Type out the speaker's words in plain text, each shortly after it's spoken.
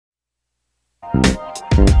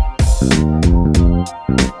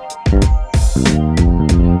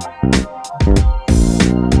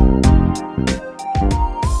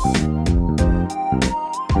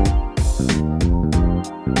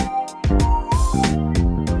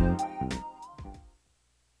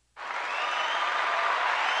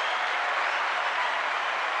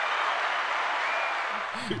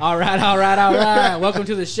All right. Welcome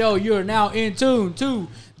to the show. You are now in tune to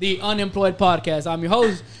the Unemployed Podcast. I'm your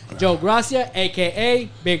host, Joe Gracia, a.k.a.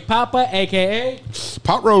 Big Papa, a.k.a.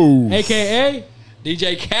 Pot Rose, a.k.a.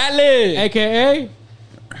 DJ Khaled, a.k.a.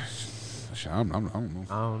 I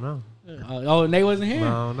don't know. Oh, Nate wasn't here? I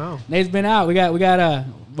don't know. Nate's been out. We got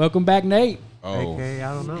welcome back, Nate. Oh, AKA,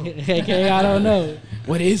 I don't know. a.k.a. I don't know.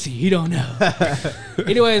 What is he? He don't know.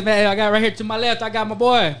 Anyways, man, I got right here to my left, I got my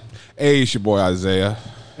boy, hey, it's your boy Isaiah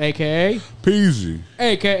a.k.a. Peasy,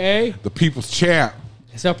 a.k.a. the people's champ.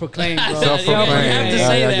 Self-proclaimed, bro. Self-proclaimed. You have to Yeah,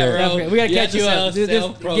 say yeah, that, yeah. bro. We gotta catch you up.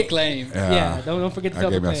 Self-proclaimed. Yeah, don't forget to I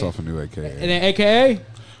gave self-proclaim. myself a new AKA. And then a.k.a.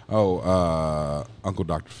 Uncle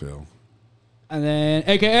Dr. Phil. And then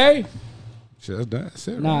a.k.a. Shit, that's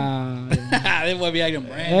it. Right? Nah. That boy be acting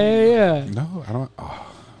brand. Hey, yeah. No, I don't.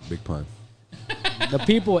 Oh, big pun. The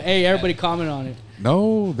people, hey, everybody comment on it.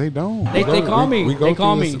 No, they don't. They call me. We go They through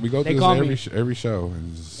call this, me. We go They through call this me. every show.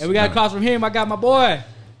 And And we got across from him, I got my boy.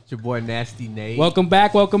 It's your boy Nasty Nate. Welcome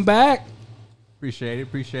back. Appreciate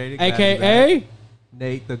it. Glad to be back. A.K.a.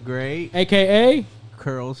 Nate the Great. A.K.a.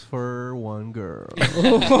 Curls for one girl.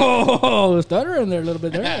 Oh, stutter in there a little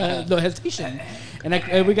bit there. No hesitation.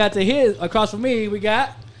 And we got to his, across from me, we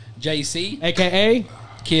got JC, A.K.a.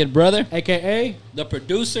 Kid Brother, A.K.a. the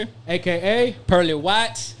producer, A.K.a. Pearly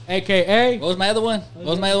Watts. A.K.a. What was my other one? What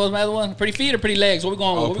was my other one? Pretty feet or pretty legs? What we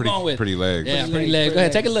going with? What we going with? Pretty legs. Yeah, Pretty pretty legs, legs. Go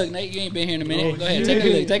ahead, pretty take a look, Nate. You ain't been here in a minute. Oh, Go ahead,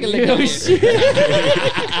 shit. take a look. Oh, Go shit.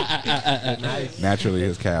 Nice. Naturally,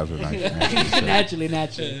 his calves are nice. Naturally.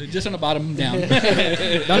 Just on the bottom down.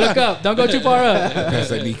 Don't look up. Don't go too far up. That's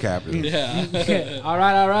that kneecap. Yeah. All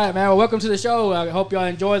right, man. Well, welcome to the show. I hope y'all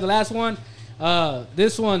enjoyed the last one.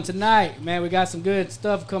 This one tonight, man, we got some good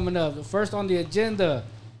stuff coming up. First on the agenda,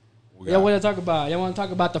 y'all want to talk about? Y'all want to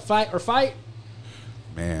talk about the flight or fight?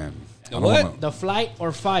 Man. The I don't what? wanna- The flight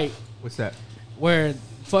or fight, What's that? where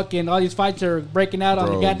fucking all these fights are breaking out on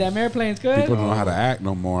the Bro, goddamn airplanes, cuz. People don't know how to act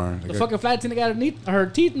no more. The fucking flight attendant got her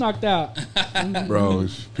teeth knocked out. Bro, Who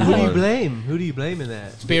do you blame? Who do you blame in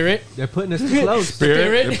that? Spirit. They're putting us too close.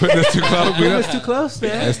 Spirit. They're putting us too close. Putting us too close,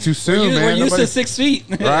 man. That's too soon, man. We're used Nobody- to 6 feet.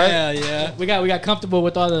 Right? Yeah. We got comfortable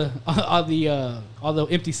with all the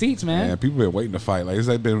empty seats, man. Man, people been waiting to fight. Like,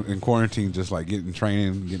 they've been in quarantine, just like getting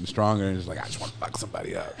training, getting stronger, and just like, I just want to fuck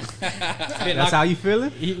somebody up. That's how you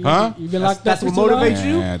feeling? Huh? You been locked That's up what for too long? motivates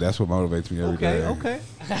you? Yeah, that's what motivates me every day. Okay.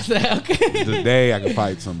 Okay. The day I can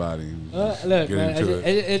fight somebody. Look, Get man,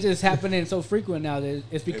 into it's just happening so frequent now that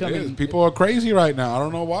it's It becoming. is. People are crazy right now. I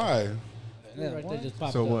don't know why. Right there just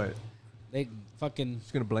popped So up. what? They fucking.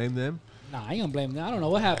 Just gonna blame them? Nah, I ain't gonna blame them. I don't know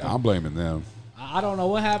what happened. I'm blaming them. I don't know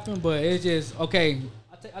what happened, but it's just okay.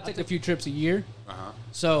 I take a few trips a year,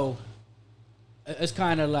 so it's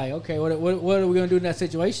kind of like okay, what are we gonna do in that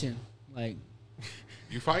situation? Like,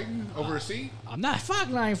 You fighting over a seat? I'm not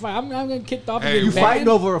fucking. I ain't fighting. I'm getting kicked off. Hey, and get you You fighting banned.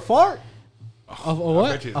 over a fart? Of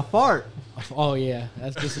what? A fart. Oh yeah,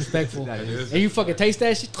 that's disrespectful. That is. And you fucking taste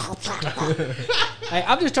that shit. Hey,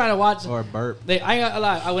 I'm just trying to watch. Or a burp. I ain't gonna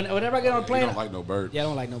lie. Whenever I get on a You plane, don't like no bird. yeah, I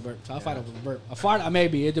don't like no burp. So I fight over a burp. A fart,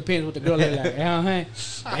 maybe. It depends what the girl look like. You know what I'm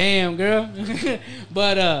saying? Damn, girl.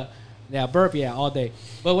 But yeah, burp, yeah, all day.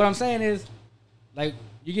 But what I'm saying is, like,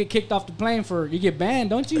 you get kicked off the plane you get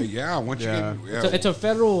banned, don't you? Yeah, once Yeah. you get It's a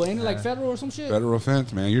federal, ain't it like federal or some shit? federal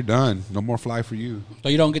offense, man, you're done. No more fly for you. So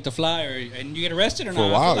you don't get to fly, and you get arrested or For a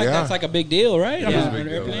not? while, I feel like yeah. that's like a big deal, right? Yeah. I mean, It's a on Big an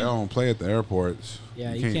deal. airplane. They don't play at the airports.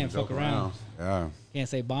 Yeah, you can't fuck joke around. Yeah. Can't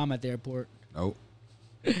say bomb at the airport. Nope.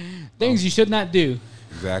 Things you should not do.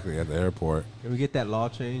 Exactly at the airport. Can we get that law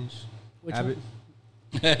changed? Which Abbott?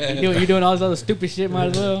 You're doing all this other stupid shit,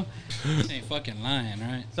 might as well. Ain't fucking lying,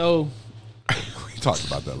 right? So We talked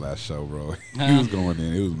about that last show, bro. He Huh? was going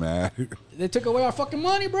in. He was mad. they took away our fucking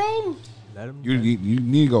money, bro. Let him. You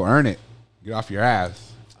need to go earn it. Get off your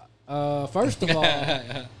ass. First of all,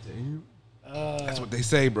 Damn. That's what they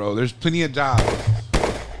say, bro. There's plenty of jobs.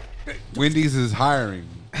 Wendy's is hiring.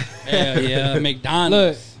 Hell yeah,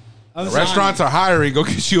 McDonald's. look, I'm The sorry. restaurants are hiring. Go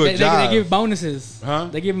get you a They job. give bonuses. Huh?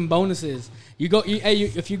 They give them bonuses.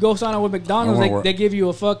 If you go sign up with McDonald's, I wanna work- they give you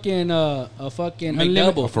a fucking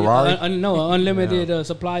McDouble. A Ferrari? unlimited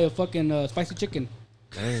supply of fucking spicy chicken.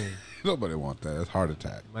 Dang. Nobody want that. It's heart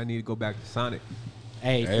attack. Might need to go back to Sonic.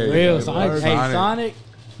 Hey, for Hey, real, hey, Sonic. word. Hey, Sonic. Sonic.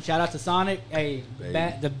 Shout out to Sonic. Hey,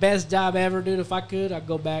 Hey. the best job ever, dude. If I could, I'd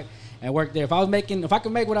go back and work there. If I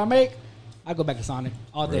could make what I make, I'd go back to Sonic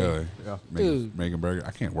all day. Really? Yeah. Dude. Making burger.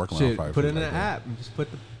 I can't work around Shit, five. put it in food an like that. app and just put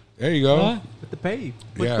the There you go. Huh? pay.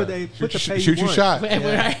 Put Yeah. the pay Shoot you your want. shot.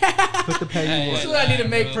 Put the pay you That's want. what I need to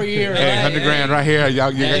make per year. Hey, right? 100 grand right here.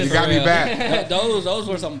 Y'all, you got me back. Those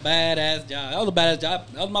were some badass jobs. That was a badass job.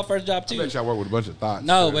 That was my first job I too. bet y'all work with a bunch of thoughts.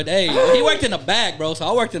 No, too. but hey, he worked in the back, bro. So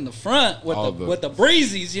I worked in the front with Oh, the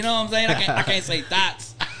breezies. You know what I'm saying? I can't say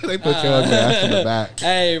thoughts. they put your ass in the back.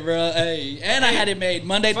 Hey, bro. Hey, and I had it made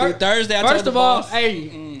Monday through Thursday. I First told of the all, boss. hey,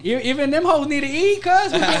 even them hoes need to eat,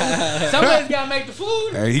 cuz. Somebody's got to make the food.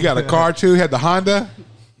 Hey, he got a car too. He had the Honda.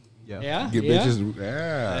 Yeah. Get yeah. bitches.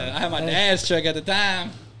 Yeah. I had my dad's truck at the time.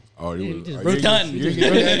 Oh, Yeah, you just was, broke done.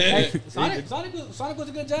 Hey, Sonic was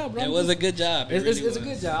a good job, bro. It was a good job. It It's really a good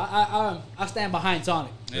was. job. I stand behind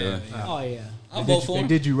Sonic. Yeah. Oh yeah. I'll vote for They him.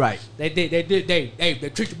 did you right. They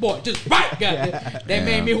treat the boy just right. God, they Yeah.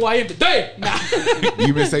 made me who I am today. Nah.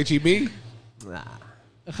 You miss HEB? Nah.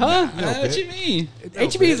 Huh? What you mean?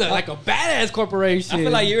 HB is like a badass corporation. I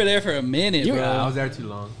feel like you were there for a minute, You- bro. I was there too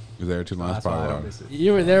long. You was there too long. That's That's why I probably don't why. miss it.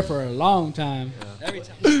 You were there for a long time. Every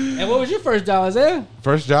time. And what was your first job, Isaiah?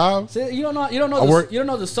 First job? See, you don't know. You don't I know. work- You don't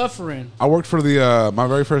know the suffering. I worked for the. My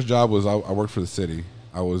very first job was I worked for the city.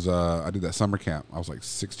 I was. I did that summer camp. I was like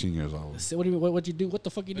 16 years old. See, what do you? What you do? What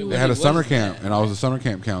the fuck you do? They had a What summer is camp, that? and I was a summer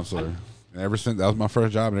camp counselor. And ever since that was my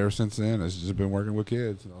first job, and ever since then, it's just been working with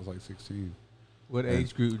kids. And I was like 16. What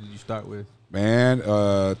age group did you start with? Man,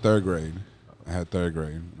 third grade. I had third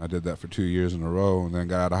grade. I did that for 2 years in a row, and then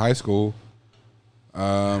got out of high school.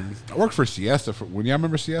 I worked for Siesta. When y'all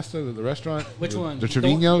remember Siesta, the restaurant? Which one? The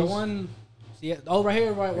Trevino's. The one. Yeah. Oh, right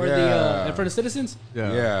here, right where Yeah. the in front of Citizens.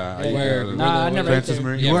 Yeah. Yeah, Where- the- Nah, I the never Francis ate there.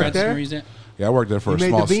 Marine. Yeah, worked Francis there? Marie's there. Yeah, I worked there for You a made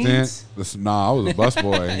small the beans? stint. Nah, I was a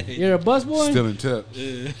busboy. You're a busboy. Stealing tips.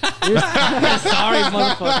 Sorry,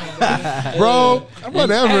 motherfucker. Bro,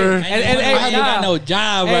 whatever. And, And- I hey, ain't got nah. no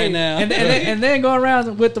job Hey, right now. and then go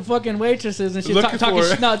around with the fucking waitresses and shit, Looking talking for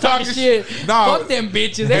shit. it. No, talking Talking shit. No. Fuck them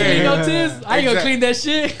bitches. They ain't no tips. I ain't gonna Exact- clean that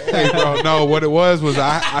shit. Hey, bro, no, what it was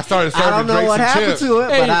I started I serving don't know drinks what and happened chips. to it,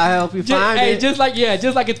 but I'll help you find hey, it. just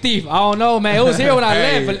like a thief. I don't know, man. It was here when I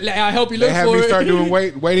Hey, left, but I'll help you look They had for me it. start doing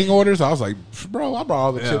waiting orders. I was like, bro, I brought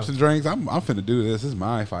all the Yeah. chips and drinks. I'm finna do this. This is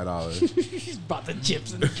my $5. He's brought the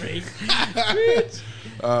chips and the drink.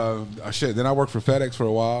 Shit. Then I worked for FedEx for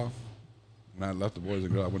a while. When I left the Boys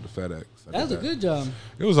and Girls, I went to FedEx. I That was did a good job.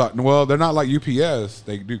 It was well, they're not like UPS.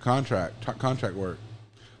 They do contract work.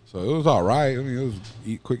 So it was all right. I mean, it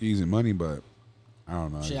was quick, easy money, but I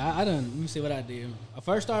don't know. Shit, I done. Let me see what I did. I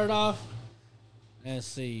first started off. Let's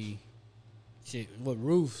see. Shit, what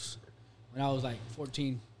roofs? When I was like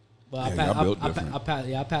 14. But Yeah, y'all built different.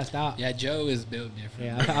 I passed out. Yeah, Joe is built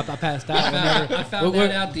different. Yeah, I passed out. Whenever, I found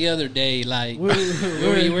that out the other day. Like we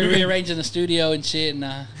were rearranging the studio and shit,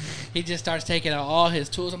 and he just starts taking out all his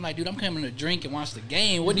tools. I'm like, dude, I'm coming to drink and watch the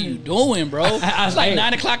game. What are you doing, bro? It's like Hey.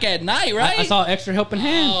 9 o'clock at night, right? I saw extra helping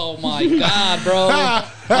hand. Oh my god, bro!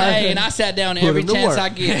 Hey, and I sat down Put every him to chance work. I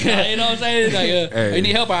get. You know what I'm saying? It's like, Hey. you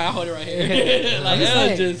need help? I'll hold it right here. Like that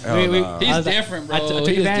was just. Hell nah. He's I was like- different, bro. I took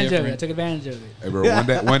He's advantage of it. I different. took advantage of it. Hey,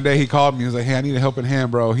 bro, one day he called me. He was like, hey, I need a helping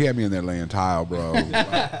hand, bro. He had me in there laying tile, bro.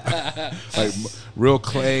 like real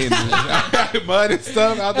clay and mud and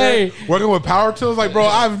stuff out there. Hey. Working with power tools. Like, bro,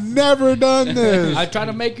 I've never done this. I try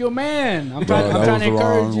to make you a man. I'm Bro, trying. I'm that trying was to the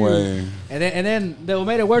encourage wrong you. way. And then what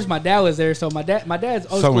made it worse, my dad was there. So my dad's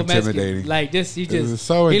old So school intimidating. Mexican. Like this, he It was just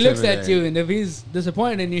so he looks at intimidating. you, and if he's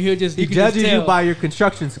disappointed in you, he'll just He you can just judges you tell. by your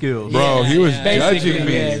construction skills. Bro, he was Basically, judging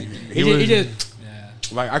me. yeah. He just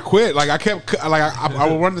like I quit. Like I kept like I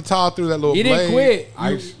would run the tile through that little you didn't blade.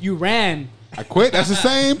 quit. You ran. I quit. That's the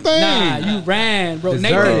same thing. Nah, you ran, bro.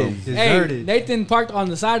 Deserted. Nathan, hey, Deserted. Nathan parked on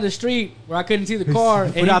the side of the street where I couldn't see the car.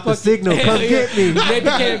 And Put out the signal. Come get me. Nathan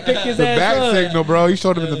came and picked his the ass back up. signal, bro. You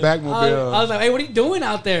showed him in the back I mobile. was like, hey, what are you doing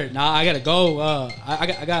out there? Nah, I gotta go.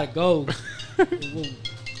 I gotta go.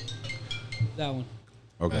 That one.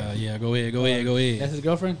 Okay. Yeah, go ahead. That's his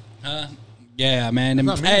girlfriend? Yeah, man. That's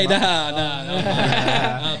not me, Hey, man.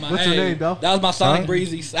 nah. What's her name, though? That was my Sonic Huh?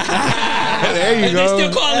 Breezy. There you They go.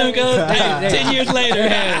 still call him, cuz. Hey, 10 years later.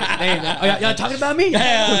 Hey, y'all talking about me?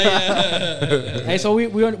 Yeah. Hey, so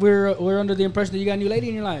we're under the impression that you got a new lady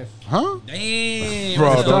in your life. Huh? Damn. Bro,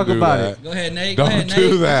 Let's don't talk do about that. it. Go ahead, Nate. Don't Go ahead,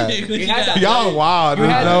 do Nate. that. What you You had got? to- Y'all wild. You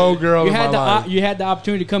There's had no girl You in my had the life. you had the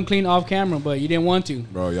opportunity to come clean off camera, but you didn't want to.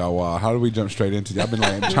 Bro, y'all wild. How do we jump straight into that? I've been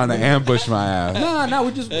like trying to ambush my ass. No,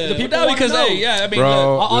 we just the people No, want to because, know. hey, yeah, I mean, Bro,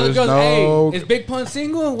 look, All the there's girls, no- hey, is Big Pun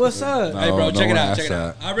single? What's up? No. hey, bro, no check it one out. asked Check it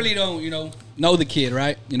out. that. I really don't, know the kid,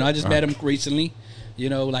 right? I just met him recently. You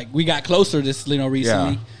know, like we got closer this,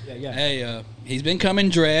 recently. Yeah. Hey, he's been coming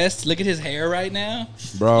dressed. Look at his hair right now,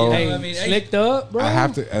 bro. You know Hey, what I mean? slicked up, bro. I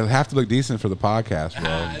have to look decent for the podcast,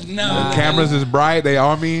 bro. No. The cameras is bright. They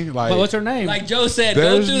on me. Like, But what's her name? Like Joe said, go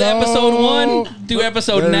there's through the episode 1, do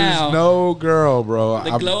episode there's now. no girl, bro.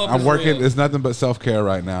 The glow up I'm is working. real. It's nothing but self care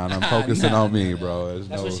right now, and I'm focusing on me, bro. There's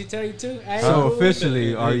That's no, what she tell you too. Hey, So boo.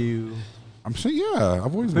 officially, are you? I'm saying, yeah.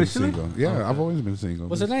 I've always been Officially? single. Yeah, I've always been single.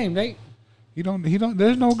 What's her name, Nate? He don't.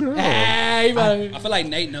 There's no girl. Hey, I feel like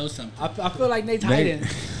Nate knows something. I feel like Nate's hiding.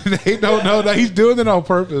 They don't know that he's doing it on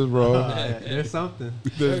purpose, bro. There's something.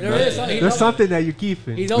 There's There is something. There's something that you're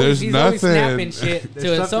keeping. He's always There's nothing. snapping shit There's to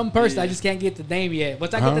something- some person. I just can't get the name yet.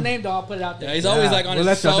 Once I get the name, though, I'll put it out there. Yeah, he's always Yeah, like on we'll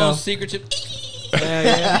his let y'all so know. secretive. Ain't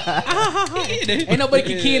nobody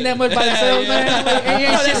can key in that much by themselves, man. Like, ain't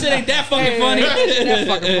Oh, that shit- shit ain't that fucking Hey, funny. That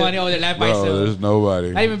fucking funny. Oh, that laugh by Bro, itself. there's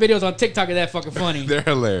nobody. Not even videos on TikTok are that fucking funny. They're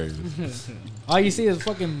hilarious. All you see is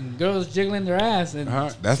fucking girls jiggling their ass. And Huh?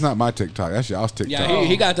 That's not my TikTok. That's y'all's TikTok. Yeah,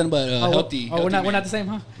 he got them, but healthy. Oh, we're not the same,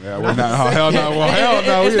 huh? Yeah, we're not. Oh, hell no. Well, hell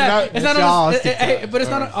no. It's We're not. not. It's not. y'all's But it's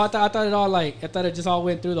not. I thought it all like. I thought it just all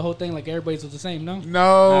went through the whole thing like everybody's was the same. No.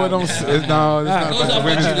 No, it don't. It's not Goes about off the what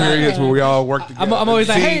women's you like. periods where we all work together. I'm always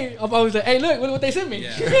like, See, hey. I'm always like, hey, look what they sent me.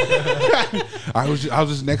 I was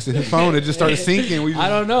just next to his phone. It just started syncing. We just, I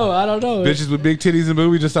don't know. bitches with big titties and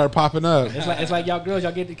boobies just started popping up. It's like y'all girls,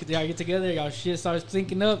 y'all get together, y'all shit starts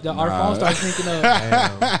syncing up, our Nah. phone starts syncing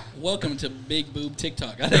up. Damn. Welcome to Big Boob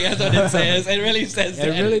TikTok. I think that's what it says. It really says It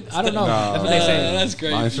that. really, I don't know. Nah. That's what they say. That's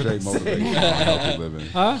great. Mine's straight motivational and healthy living.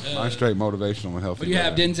 Huh? Mine's straight motivational and healthy. But you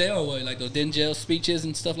have living. Denzel, or what, like those Denzel speeches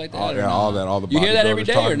and stuff like that? Oh, or yeah, no? all that, all the. You hear that every bodybuilders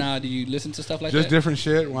day or talking. not? Do you listen to stuff like Just that? different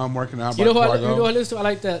shit while I'm working out. You know before what? I You know go. what? Listen to? I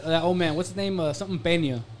like that old man. What's his name? Something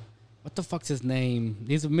Pena. What the fuck's his name?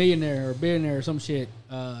 He's a millionaire or billionaire or some shit.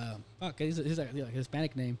 Fuck, he's like a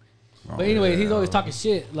Hispanic name. Oh, But anyway, he's yeah. always talking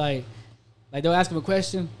shit. Like they'll ask him a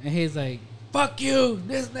question and he's like, "Fuck you,"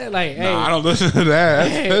 this and that. Like, hey, Nah, I don't listen to that.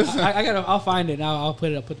 hey, That's- I'll find it. Now I'll put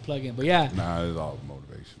the plug in. But yeah, Nah, it's all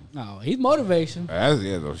motivation. no, he's motivation.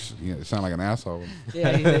 You sound like an asshole.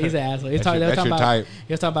 Yeah, he's an asshole. He's That's your about type.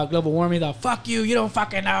 he was talking about global warming. He's like, "Fuck you, you don't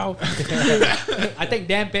fucking know." I think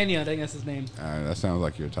Dan Pena. I think that's his name. That sounds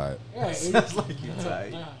like your type. Yeah, Sounds like you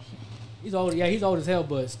tight. he's old. Yeah, he's old as hell,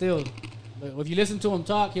 but still, but if you listen to him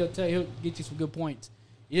talk, he'll get you some good points.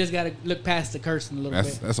 You just gotta look past the cursing a little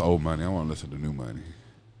bit. That's old money. I want to listen to new money.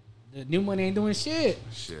 The new money ain't doing shit.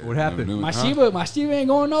 Shit. What happened? My huh? Shiba ain't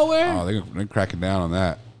going nowhere. Oh, they're cracking down on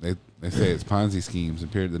that. They say it's Ponzi schemes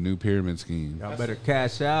and the new pyramid scheme. Y'all better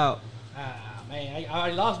cash out. Man, I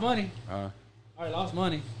already lost money. Uh, I already lost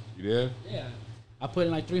money. you did? Yeah, I put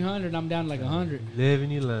in like 300. And I'm down to like 100. Live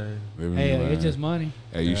and you learn. Hey, it's just money.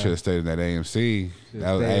 Hey, you should have stayed in that AMC.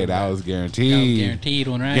 That was, stayed hey, in that that. was That was guaranteed. guaranteed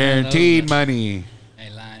one, right? Guaranteed money. Hey,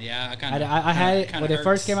 line. Yeah, I kind of. I had it when it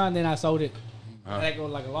first came out, and then I sold it. Like a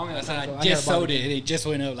long That's time. how so I never just bought sold it, and it just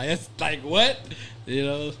went up. Like that's like what? You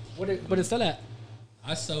know, What it still at?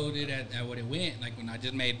 I sold it at what it went. Like when I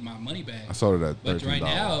just made my money back. I sold it at $13.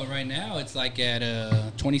 But right now it's like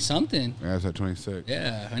at 20 something. Yeah, it's at 26.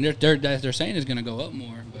 Yeah, and they're saying it's gonna go up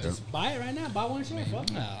more. But Buy it right now. Buy one share.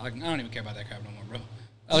 Fuck. I don't even care about that crap no more,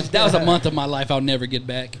 bro. That was a month of my life I'll never get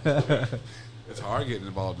back. It's hard getting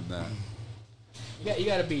involved in that. You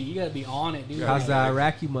gotta be on it, dude. How's the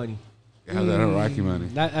Iraqi money? How's that Iraqi money?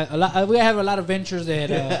 We have a lot of ventures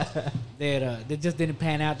that just didn't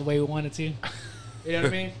pan out the way we wanted to. You know what I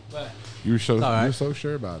mean? But You were all right. you're so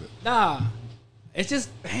sure about it. nah, it's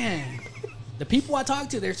just man, the people I talk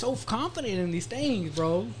to, they're so confident in these things,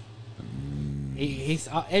 bro.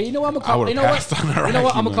 Hey, you know what I'm gonna I call? would've You know what? passed on You know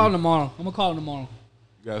what? Iraqi I'm gonna call him money. tomorrow. I'm gonna call him tomorrow.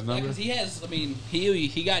 You guys Yeah, number? because he has. I mean,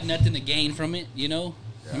 he got nothing to gain from it. You know.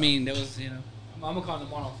 I mean, there was I'm gonna call him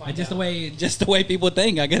tomorrow. Find just out. the way people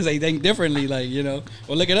think. I guess they think differently. Like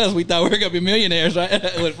well, look at us. We thought we were gonna be millionaires, right?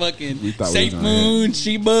 With fucking We thought we Safe was gonna Moon,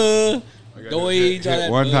 Sheba, I got Doge, hit all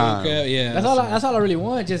that one bull time. crap. Yeah, That's all I really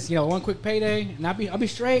want. Just one quick payday, and I'll be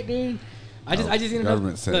straight, dude. I just need enough.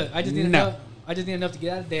 government said Look, I just need no. enough. I just need enough to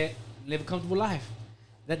get out of debt, and live a comfortable life.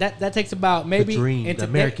 That takes about maybe dream, in the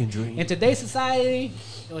American dream. In today's society,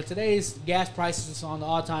 today's gas prices are on the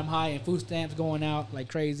all-time high, and food stamps going out like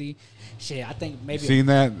crazy. Shit, I think maybe Seen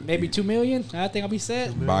that? maybe 2 million. I think I'll be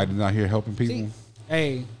set. Biden out here helping people. See,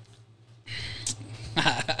 hey,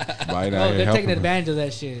 Biden oh, out here they're helping taking advantage of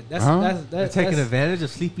that shit. That's Huh? that's They're taking advantage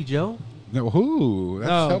of Sleepy Joe? No, who? That's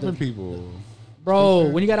No, helping the- people. bro.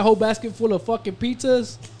 When you got a whole basket full of fucking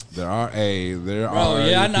pizzas. There are bro.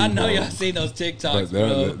 Yeah, I know people, y'all seen those TikToks, but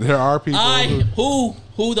bro. there are people. Who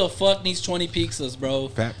Who the fuck needs 20 pizzas, bro?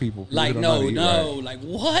 Fat people. Like, people don't know how to eat right. like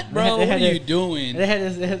what, bro? They What had are that- you doing? They had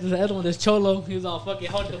this other one, this cholo. He was all fucking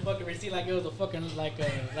holding the fucking receipt like it was a fucking like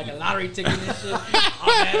a lottery ticket and shit. All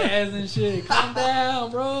badass and shit. Calm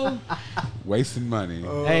down, bro. Wasting money.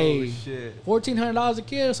 Oh, Hey. shit. $1,400 a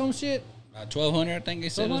kid or some shit. About 1,200, I think they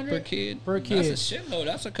said it was per 1,200? kid. Per kid. That's a shitload.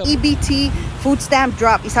 That's a couple. EBT food stamp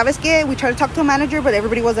drop. Y sabes qué? We tried to talk to a manager, but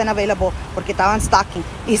everybody wasn't available porque estaban stocking.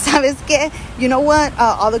 Y sabes qué? You know what?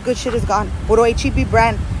 All the good shit is gone. Puro HEB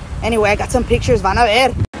brand. Anyway, I got some pictures. Van a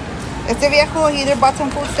ver. Este viejo, he either bought some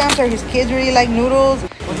food stamps or his kids really like noodles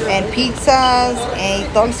and pizzas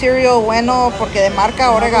and dog cereal bueno porque de marca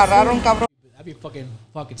ahora agarraron, cabrón. I'd be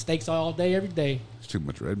fucking steaks all day, every day. It's too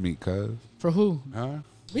much red meat, cuz. For who? Huh?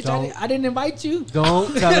 Bitch, Don't. I didn't invite you.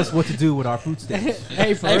 Don't tell us what to do with our food stamps.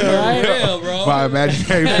 Hey, for Hey, real, for right? real, bro. My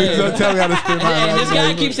imaginary food. Don't tell me how to spend my And this guy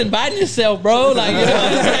imaginary keeps inviting himself, bro. Like, you know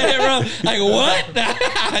what I'm saying, bro? Like, what?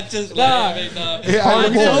 I just laughing, dog. Yeah, I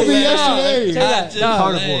I'm told me just yesterday. Tell I that, just dog.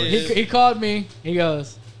 Carnivores. He called me. He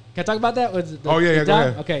goes, "Can I talk about that?" Was Oh, yeah, the go job?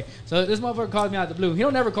 ahead. Okay, so this motherfucker calls me out of the blue. He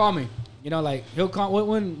don't never call me. You know, like he'll call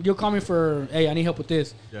when you'll call me for, hey, I need help with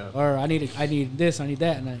this, Yeah. or I need this, I need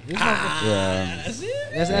that, and this motherfucker- Yeah. That's it.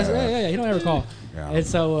 that's yeah. He don't ever call, Yeah. and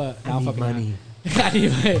so I need money. I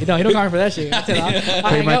need, no, he don't call me for that shit. I tell him,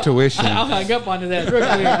 I'll Pay hang my up- tuition. I'll hang up on his ass real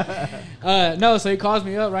quick. No, so he calls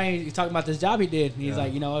me up, right? He's talking about this job he did. And he's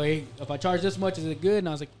like, you know, hey, if I charge this much, is it good? And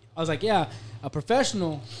I was like, yeah, a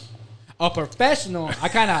professional. I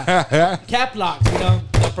kind of cap locks, you know,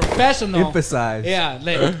 a professional. Emphasize. Yeah,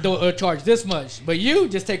 don't charge this much, but you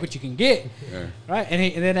just take what you can get, Yeah. right?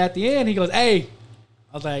 And then at the end, he goes, hey.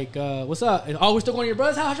 I was like, what's up? And, oh, we're still going to your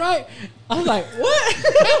brother's house, right? I was like,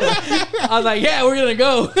 what? I was like, yeah, we're going to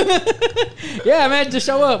go. Yeah, man, just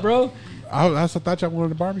show up, bro. I thought y'all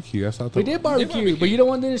wanted a barbecue. That's what I thought. We did barbecue, but you the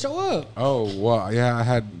one didn't show up. Oh, well, yeah, I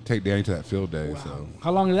had to take Danny to that field day, so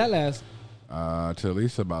How long did that last? till at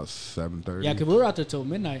least about 7:30. Yeah, because we were out there till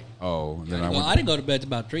midnight. Oh, and then I Well, I went. didn't go to bed till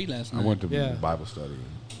about 3 last night. I went to Yeah. Bible study.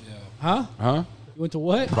 Huh? Huh? You went to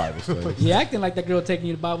what? Bible study. You acting like that girl taking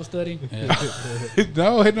you to Bible study.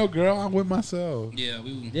 No, hey, no, girl. I'm with myself. Yeah,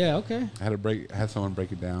 we. Yeah, okay. I had someone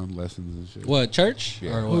break it down, lessons and shit. What, church?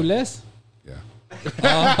 Yeah. Or Who what? less? Yeah.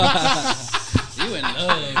 You in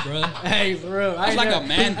love, bro. Hey, for real. That's like a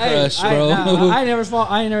man crush, bro. I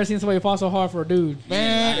ain't never seen somebody fall so hard for a dude.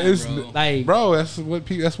 Man, Yeah, it's bro. Like, bro.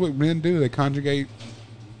 That's what men do. They conjugate,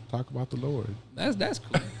 talk about the Lord. That's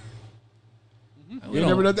cool. We You don't-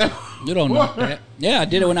 never done that? You don't know What? that. Yeah, I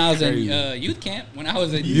did it when I was in Crazy. youth camp. When I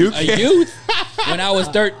was a Youth camp? youth. When I was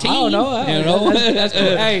 13. I don't know. You know? That's cool.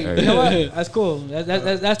 Hey, Hey. you know what? That's cool.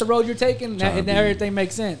 That's the road you're taking, Trying and to be- everything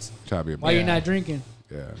makes sense. Try to be a Why man. you're not drinking?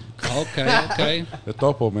 Yeah. Okay. The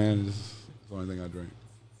topo, man, is the only thing I drink.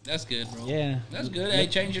 That's good, bro. Yeah. That's good. Hey,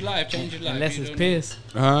 change your life. Change your life. Unless You it's don't piss.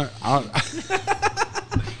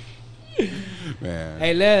 Man.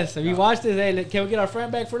 Hey, Les, have you watched this? Hey, can we get our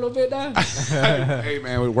friend back for a little bit now? Hey,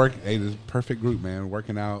 man, we work. Hey, this is a perfect group, man. We're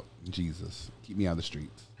working out. Jesus, keep me out of the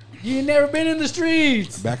streets. You ain't never been in the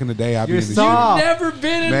streets. Back in the day, I'd be You're in the soft. streets. Never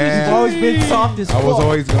been in Man. the You've streets. always been soft as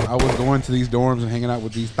fuck. I was going to these dorms and hanging out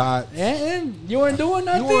with these thoughts. And you weren't doing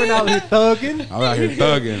nothing. You weren't out here thugging. I was out here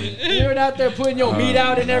thugging. You weren't out there putting your meat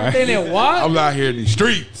out and everything. And what? I'm out here in these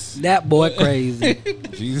streets. That boy crazy.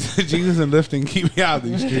 Jesus and lifting keep me out of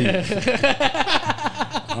these streets.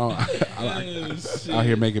 Out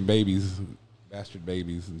here making babies, bastard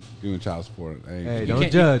babies, and doing child support. Hey, You don't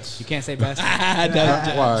can't- judge. You can't say bastard.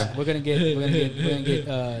 Why? We're gonna get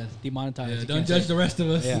demonetized. You Don't can't judge say- the rest of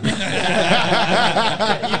us.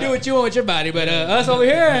 Yeah. You do what you want with your body, but us over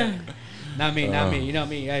here, not me. You know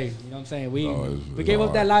me. Hey, you know what I'm saying? We it's gave up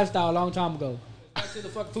hard. that lifestyle a long time ago. Back to the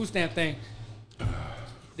fucking food stamp thing.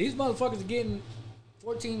 These motherfuckers are getting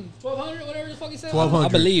 1,200, whatever the fuck he said. 1,200. I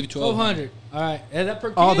believe 1,200. All right. Is that per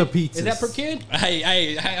kid? All the pizzas. Is that per kid?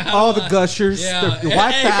 Hey, All the gushers, Yeah. they're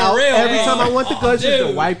wiped Hey, for out. real, Every bro. time I want the gushers, they're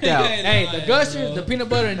Dude. wiped out. Hey, the gushers, the peanut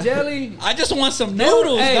butter and jelly. I just want some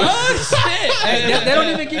noodles, Hey. dog. Shit. Hey, they don't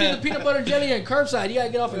even give you the peanut butter and jelly and curbside. You gotta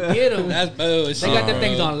get off and get them. That's bullshit. They got them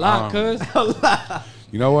things on lock, cuz.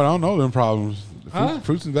 You know what? I don't know them problems. The Huh?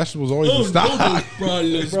 fruits and vegetables always in stock.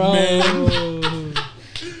 Brothers, Bro. man.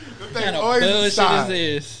 What kind of always in bullshit is stock.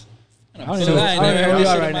 this? What I don't So know. I ain't I don't never know had where we that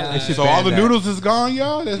are shit right in my now. life. should So all ban the that. noodles is gone,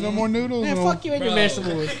 y'all. There's no more noodles. Man, no. fuck you and your Bro.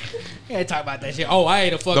 vegetables. You ain't talk about that shit. Oh, I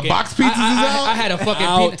ate a fucking. box pizzas is out? I had a fucking.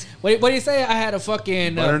 Out. Peanut, what do you say? I had a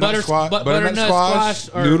fucking Butternut squash,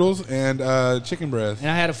 or noodles, and chicken breast.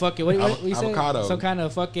 And I had a fucking what you say? Avocado. Some kind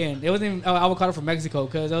of fucking. It wasn't even avocado from Mexico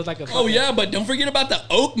because it was like a. Oh yeah, but don't forget about the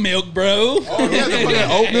oat milk, bro. Oh yeah, the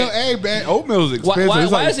fucking oatmeal. Hey man, oatmeal's expensive. Why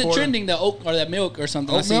It's like is it $4. trending the oat or that milk or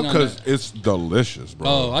something? I seen Oatmeal on because there. it's delicious, bro.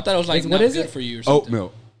 Oh, I thought it was like What not is good it? for you or something.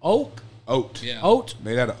 Oatmeal, Oak. oat, Yeah. Oat.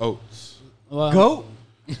 made out of oats. Well, Goat.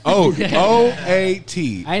 Oat,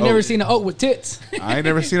 O-A-T. I ain't never Oat. seen an oat with tits. I ain't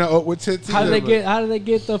never seen an oat with tits. How do either, they but get? How do they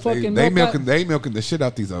get the fucking? They milk out? milking the shit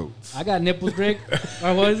out these oats. I got nipples, Drake.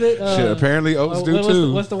 Or what is it? Shit, apparently oats do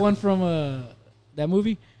too. What's the one from that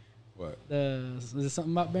movie? What? Is it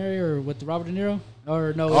something about Mary or with the Robert De Niro?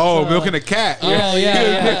 Or no? Oh, it's, milking a cat. Oh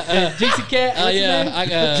yeah. Jinxie Cat. Oh what's his yeah,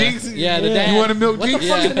 name? Jinx. yeah, the Yeah. dad. You want to milk What the Jinx?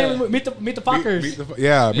 fuck's the Yeah. name? Meet the Fockers. Meet the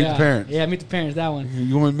parents. Yeah, Meet the Parents. That one.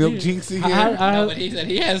 You want to milk Jinxie here? No, but he said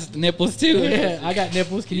he has nipples too. Yeah, I got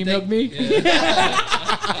nipples. Can you milk me?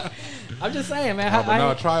 I'm just saying, man. Oh, but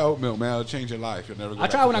no, try oat milk, man. It'll change your life. You'll never go I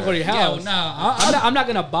try when I go to your Yeah, house. well, no, I'm not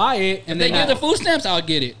gonna buy it. if And they then give the food stamps, I'll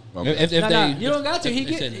get it. Okay. If no, they, you don't got to. He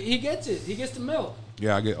they said it. gets it. He gets the milk.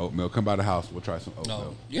 Yeah, I get oat milk. Come by the house. We'll try some oat No,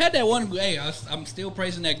 milk. you had that one. Hey, I'm still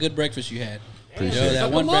praising that good breakfast you had. Appreciate Yo, it. that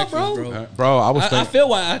Suck one 'em up, breakfast, bro. bro. Bro, I was I thinking. feel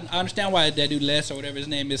why. I understand why that dude Les or whatever his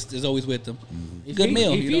name is always with them. He Good feed-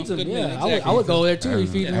 meal. He feeds know? them. Good Yeah, meal, I exactly. would go there too. He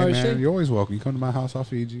feeds them Hey, our man, shit. you're always welcome. You come to my house, I'll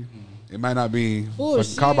feed you. It might not be Oh, fucking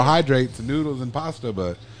shit. carbohydrates and noodles and pasta,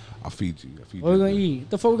 but I'll feed you. What we gonna eat?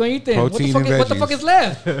 The fuck we gonna eat then? Protein what and the fuck veggies. is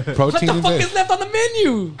left? Protein What the and fuck veg- is left on the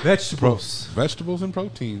menu? Vegetables. vegetables and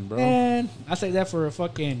protein, bro. Man, I say that for a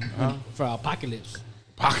fucking for apocalypse.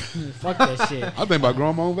 Fuck that shit. I think about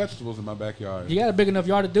growing my own vegetables in my backyard. You got a big enough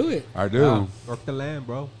yard to do it. I do. Work the land,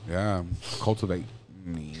 bro. Yeah, cultivate.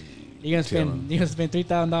 You're gonna Chilling. spend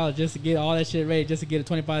 $3,000 just to get all that shit ready, just to get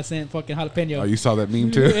a 25-cent fucking jalapeno. Oh, you saw that meme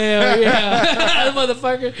too? Hell yeah,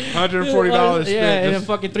 motherfucker. $140 Yeah, and then just-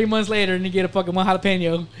 fucking 3 months later, and you get a fucking one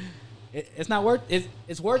jalapeno. It's not worth.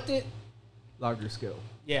 It's worth it. Larger scale.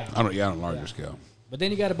 Yeah, I don't. Yeah, on a larger scale. but then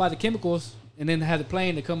you got to buy the chemicals, and then have the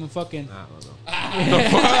plane to come and fucking. I don't know.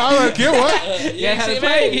 I like, get what? Yeah, see, the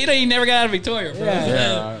man, plane. he never got out of Victoria, bro.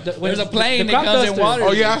 Yeah. There's a plane the that crop comes in duster. water.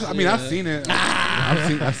 Oh yeah, I mean I've seen it.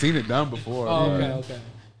 I've seen it done before. Oh, yeah. okay.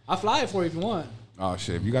 I'll fly it for you if you want. Oh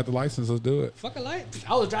shit, if you got the license, let's do it. Fuck a light.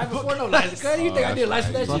 I was driving before no license. Cuz you think I need a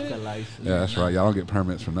license for that Fuck shit? a license. Yeah, that's right. Y'all don't get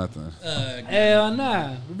permits for nothing. Hell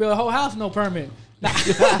nah. We built a whole house, no permit.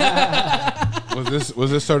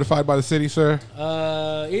 Was this certified by the city, sir?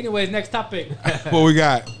 Anyways, next topic. What we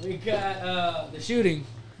got? We got the shooting.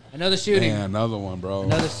 Another shooting. Man, another one, bro.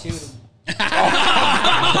 Another shooting.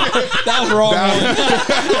 That was wrong.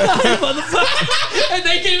 And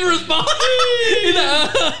they can't even respond.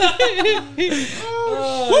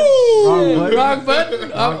 Wrong button. Wrong button.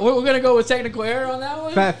 We're gonna go with technical error on that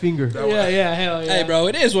one. Fat finger. Yeah, hell yeah. Hey, bro,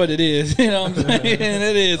 it is what it is. You know what I'm saying?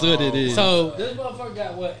 It is what it is. So this motherfucker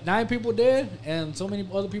got what? 9 people dead and so many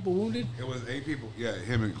other people wounded. It was 8 people. Yeah,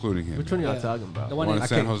 him including him. Which one y'all Yeah. talking about? The one One in in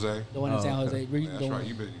San Jose. The one in San Jose. Yeah, that's right.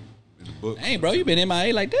 You've been in the book. Hey, bro, you been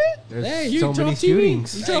MIA like that? There's Hey, you so turn many off TV.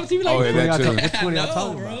 shootings. You turn off TV like Oh, yeah, that? that too. Which one y'all No,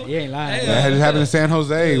 talking bro. about? You ain't lying. Hey, That had happened in San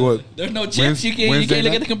Jose. What? There's no chips. Wednesday- You can't Wednesday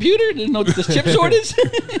look night? at the computer. There's no chip shortage.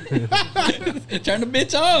 Turn the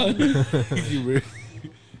bitch on. You really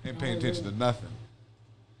ain't paying attention to nothing.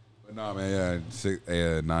 But no, man,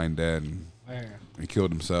 yeah, 9 dead. And he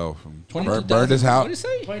killed himself. And burned his What did he house.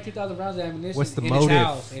 say? 22,000 rounds of ammunition. What's the in his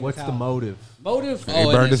house, motive? in What's his the house. motive? Motive? He Oh,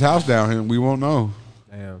 burned and his house down, and we won't know.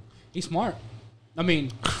 Damn. He's smart. I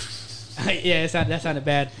mean, yeah, that sounded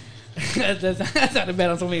bad. that sounded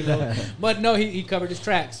bad on so many levels. But no, he covered his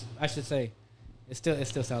tracks. I should say, it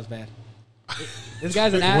still sounds bad. This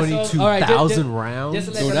guy's an asshole. All right, 22,000 rounds? just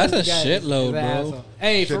to let Dude, you know, that's a this guy is shitload, an bro. asshole.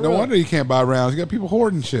 Hey, for Shit, no real, wonder you can't buy rounds. You got people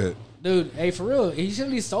hoarding shit. dude. Hey, for real, he should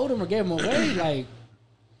at least sold them or gave them away. Like,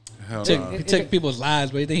 Hell Took, no. he took people's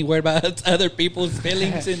lives, but you think he worried about other people's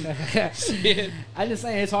feelings and shit? I'm just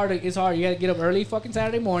saying, it's hard. It's hard. You got to get up early fucking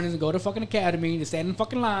Saturday mornings and go to fucking academy to stand in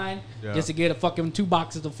fucking line Yeah. just to get a fucking 2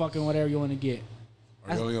 boxes of fucking whatever you want to get.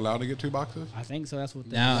 Are you only allowed to get 2 boxes? I think so. That's what.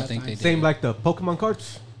 Now I last think time they said. Same like the Pokemon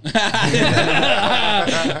cards?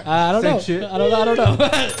 I don't Same know. shit. I don't know.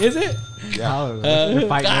 Is it? Yeah. I don't know. They're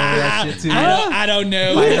fighting over that shit too. I don't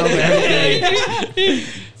know. Fighting over everything.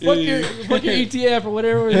 Fuck your ETF or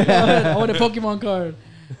whatever. It's called. I want a Pokemon card.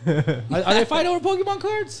 Are they fighting over Pokemon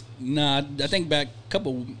cards? Nah, I think back a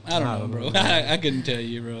couple. I don't know, bro. I couldn't tell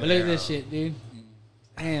you, bro. But look at this shit, dude.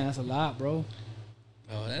 Damn, that's a lot, bro.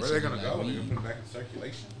 Oh, that's Where are they gonna like go? They're me. gonna put them back in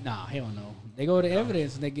circulation. Nah, hell no. They go to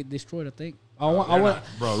evidence and they get destroyed. I think. I they're want. not-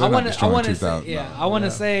 bro, they're I not want. I destroying want to 2000, say. Yeah. no. I want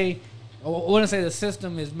to say. I want to say the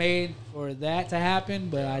system is made for that to happen,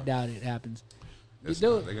 but I doubt it happens. It's do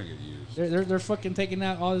not. it. They're gonna get used. They're fucking taking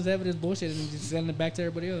out all this evidence bullshit and just sending it back to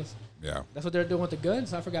everybody else. Yeah. That's what they're doing with the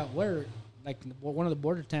guns. I forgot where. Like one of the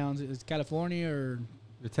border towns is California or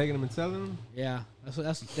They're taking them and selling them. yeah.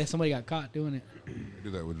 That's somebody got caught doing it. They do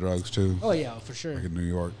that with drugs too. Oh yeah, for sure. Like in New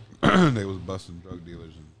York, they was busting drug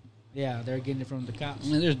dealers. And Yeah, they're getting it from the cops.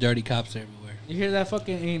 Man, there's dirty cops everywhere. You hear that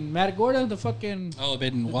fucking in Matagorda? The fucking Oh,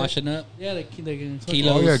 been washing up. yeah, the Kilos.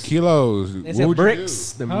 oh yeah, kilos. They What said would you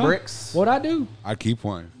Bricks. Them Huh? bricks. What'd I do? do? I'd keep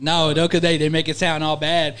one. No, because they make it sound all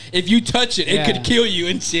bad. If you touch it, Yeah. it could kill you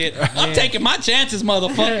and shit. I'm taking my chances,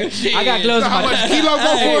 motherfucker. Shit. I got gloves in How my much kilo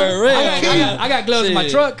go Hey, for? for real. I got gloves in my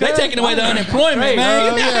Shit. truck. They cuz. taking away the unemployment, Hey,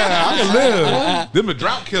 man. Hell yeah, I can live. Them are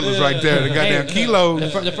drought killers right there. The goddamn Hey,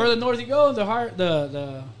 kilos. The further north you go,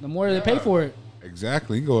 the more they pay for it.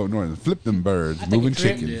 Exactly. You can go up north and flip them birds, I take a moving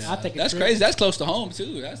trip. chickens. I take a That's trip. crazy. That's close to home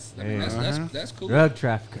too. That's I mean, Uh-huh. that's cool. Drug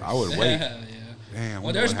traffickers. I would wait. Yeah. Damn.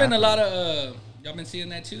 Well, there's been a lot of y'all been seeing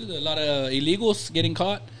that too. A lot of illegals getting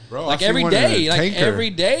caught. Bro, I like seen every one in day, a like tanker. every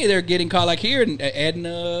day they're getting caught. Like here in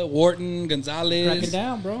Edna, Wharton, Gonzalez. Cracking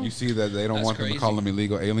down, bro. You see that they don't That's want them crazy. to call them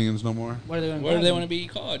illegal aliens no more? What are they gonna Where do call they them? want to be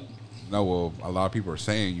called? No, well, a lot of people are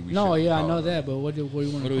saying we No, shouldn't yeah, I call know them. that, but what do you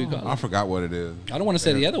want What do we to call I forgot what it is. I don't want to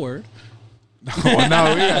say the other word. Oh, no, we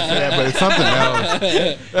gotta say that, but it's something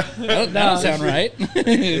else. That don't sound right.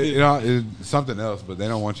 You know, it's something else, but they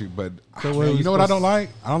don't want you. But So what are man, we you know what I supposed don't like?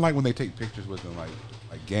 I don't like when they take pictures with them, like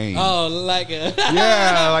game. Oh, like a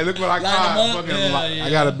Yeah, like look what I Line got. 'em up? Fucking, Yeah, like, yeah. I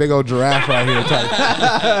got a big old giraffe right here.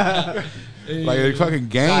 Type. Like a fucking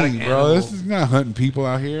game, bro. animal. This is not hunting people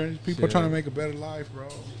out here. People are trying to make a better life, bro.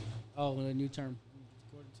 Oh, a new term.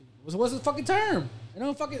 What's the fucking term? You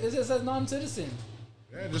know, fucking it says non-citizen.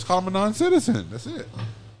 Yeah, just call them a non-citizen. That's it.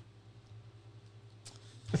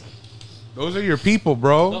 Those are your people,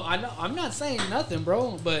 bro. No, I know. I'm not saying nothing,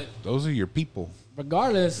 bro. But Those are your people.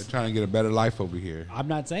 regardless, They're trying to get a better life over here. I'm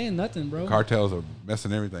not saying nothing, bro. Cartels are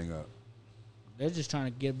messing everything up. They're just trying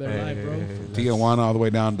to get a better life, bro. Tijuana all the way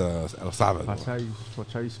down to El Salvador.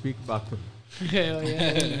 Watch how you speak about them. Hell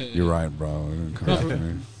yeah. You're right, bro. It come after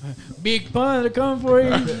me. Big pun to come for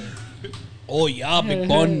you. oh yeah, big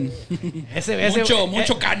bun.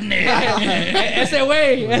 Mucho carne. Ese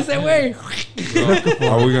way.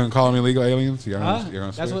 Are we gonna call them illegal aliens? You're Huh? gonna, you're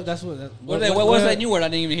gonna That's switch? What was that new word? I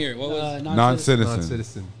didn't even hear. What was? Non-citizen.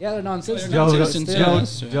 Non-citizen. Yeah, they're non-citizens. Joe- Joe, Non-citizens, yeah,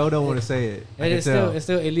 that's true. Joe don't want to say it. I can It's tell.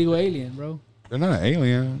 still illegal alien, bro. They're not an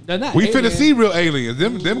alien. They're not We finna aliens. see real aliens.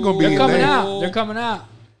 Them gonna be. They're coming they- out. They're coming out.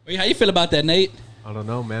 Wait, how you feel about that, Nate? I don't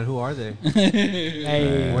know, man. Who are they?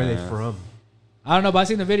 Hey, Where are they from? I don't know, but I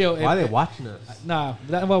seen the video. Why are they watching us? Nah,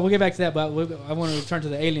 well, we'll get back to that, but I want to return to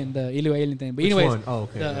the illegal alien thing. But Which anyways, one? Oh,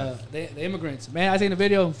 okay, the immigrants. Man, I seen the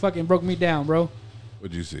video. Fucking broke me down, bro.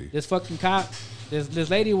 What'd you see? This fucking cop. This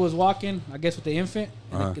lady was walking, I guess, with the infant,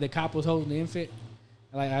 and Uh-huh. the cop was holding the infant.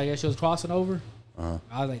 Like I guess she was crossing over. Uh-huh.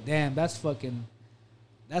 I was like, damn, that's fucking.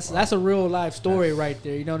 That's a real life story right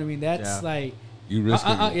there. You know what I mean? That's Yeah. like. You risk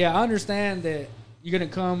it. Yeah, I understand that you're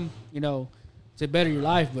gonna come, to better your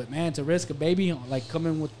life, but man, to risk a baby like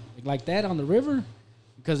coming with like that on the river,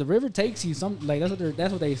 because the river takes you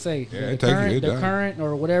that's what they say. Yeah, the it takes you, current, it the does. current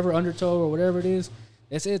or whatever undertow or whatever it is.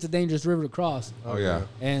 They say it's a dangerous river to cross, Oh yeah.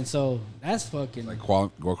 and so that's fucking. Like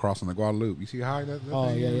go across on the Guadalupe. You see how high that oh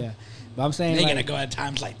thing yeah, is? yeah. But I'm saying They like, gonna go at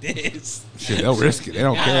times like this. Shit, they'll risk it. They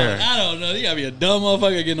don't care. I don't know. You gotta be a dumb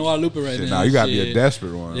motherfucker getting Guadalupe right Shit, now. nah, you gotta be Shit. a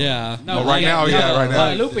desperate one. Yeah. No, right now, yeah, right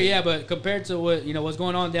now. Guadalupe, yeah, but compared to what's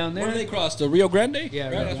going on down there, Where do they cross? The Rio Grande? yeah,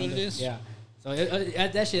 right. That's what it is. Yeah. So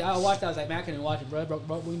that shit, I watched. I was like, man, I couldn't watch it, bro. It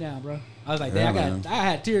broke me down, bro. I was like, Yeah, damn, man. I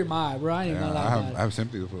had a tear in my eye, bro. I ain't even Yeah, gonna lie I about have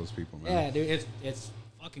sympathy for those people, man. Yeah, dude, it's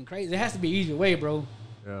fucking crazy. There has to be easier way, bro.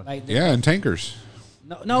 Yeah. Like, Yeah, and tankers.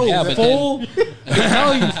 no, Yeah, but fool.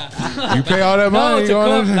 no, you You pay all that no, money. to you come,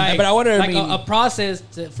 wanna- like, But I wonder, I like mean- a process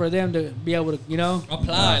for them to be able to,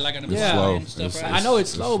 Apply like an Yeah. slow. and stuff, It's- right? I know it's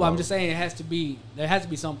It's slow, but I'm slow. just saying there has to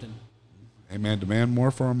be something. Hey man, demand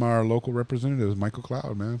more from our local representatives, Michael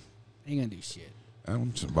Cloud, man. Ain't gonna do shit.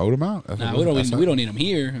 Just vote him out. That's Nah, what- we that's don't need them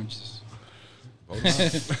here. I'm just, vote him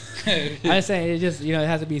out. I just saying it just it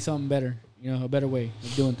has to be something better. A better way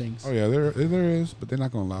of doing things. Oh yeah, there is, but they're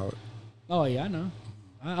not gonna allow it. Oh yeah, I know.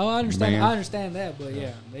 I understand. Man. I understand that, but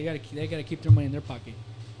yeah, they gotta keep their money in their pocket.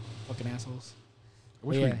 Fucking assholes. I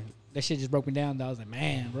wish But yeah, we- that shit just broke me down. I was like,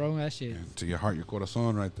 man, bro, that shit. to your heart, your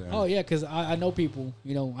corazon, right there. Oh yeah, because I know people.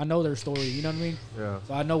 I know their story. You know what I mean? Yeah.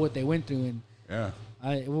 So I know what they went through. And yeah.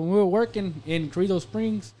 when we were working in Corrido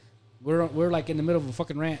Springs, we're like in the middle of a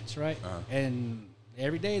fucking ranch, right? Uh-huh. And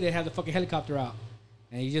every day they have the fucking helicopter out,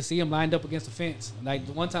 and you just see them lined up against the fence. Like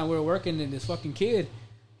the one time we were working, and this fucking kid,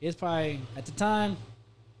 it's probably at the time,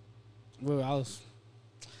 well, I was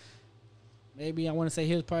maybe I want to say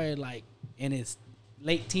he was probably like in his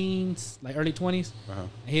late teens, like early 20s. Uh-huh. And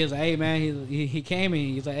he was like, hey man, he came in,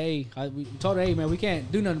 he's like, hey, we told her, hey man, we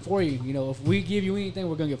can't do nothing for you. You know, if we give you anything,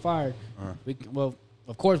 we're gonna get fired. Well,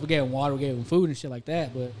 of course we gave him water, we gave him food and shit like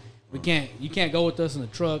that, but we can't. You can't go with us in the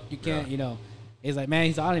truck. You can't. You know. He's like, man.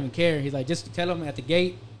 He's like, I don't even care. He's like, just tell him at the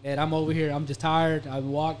gate that I'm over here. I'm just tired. I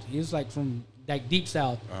walked. He was like from like deep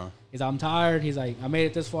south. He's like, I'm tired. He's like, I made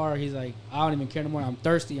it this far. He's like, I don't even care no more. I'm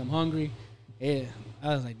thirsty. I'm hungry. Yeah.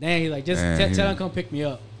 I was like, damn. He's like, just tell him come pick me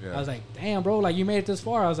up. Yeah. I was like, damn, bro. Like you made it this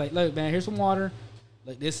far. I was like, look, man. Here's some water.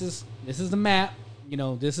 Like this is the map. You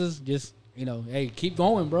know, this is just hey, keep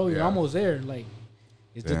going, bro. You're almost there. Like,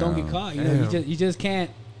 it's just don't get caught. You know, you just can't.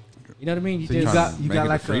 You know what I mean? You got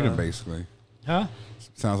like freedom, basically. Huh?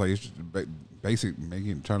 Sounds like it's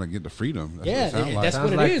trying to get the freedom. That's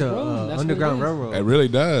what it is, bro. That's Underground Railroad. It really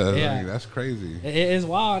does. Yeah. I mean, that's crazy. It's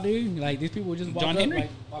wild, dude. Like these people just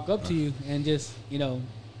walk up to you and just they'll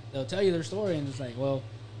tell you their story and it's like, well,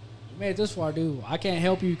 you made it this far, dude. I can't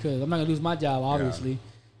help you because I'm not gonna lose my job, obviously.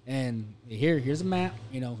 Yeah. And here's a map.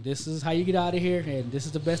 This is how you get out of here, and this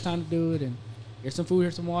is the best time to do it. And here's some food,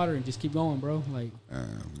 here's some water, and just keep going, bro. Like,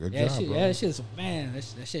 good job, shit, bro. Yeah, that shit's, man,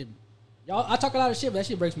 that shit. Y'all, I talk a lot of shit, but that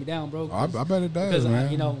shit breaks me down, bro. I bet it does, because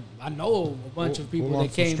man. I know a bunch of people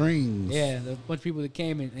that came. Strings. Yeah, a bunch of people that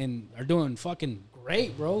came and are doing fucking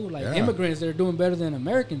great, bro. Like immigrants that are doing better than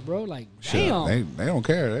Americans, bro. Like, damn. They don't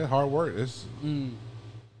care. They're hard work.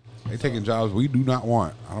 They taking jobs we do not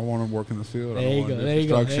want. I don't want them working in the field. I don't want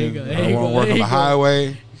construction. I don't want to work on the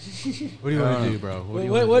highway. What do you want to do, bro?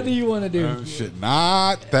 What do you want to do? Shit,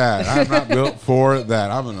 not that. I'm not built for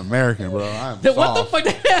that. I'm an American, bro. I'm soft. What the fuck?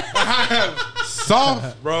 I am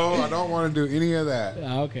soft, bro. I don't want to do any of that.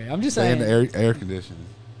 Okay, I'm just Stay saying. in the air conditioning.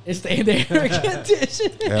 Stay in the air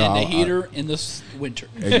conditioning. And the heater in the winter.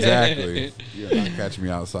 Exactly. You're not catching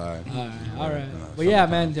me outside. All right. But yeah,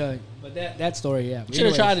 man. But that story, yeah. Should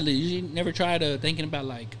have tried it. You never tried thinking about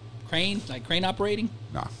like crane operating?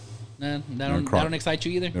 Nah. Nah, that don't excite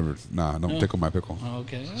you either? Never. Nah, don't tickle my pickle. Oh,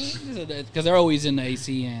 okay. Because they're always in the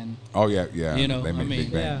AC and... Oh, yeah. You know, they make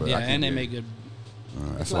big bang, but and they make good...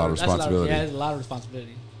 that's a lot of responsibility. That's a lot of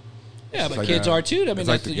responsibility. Yeah, but like kids are too. I mean,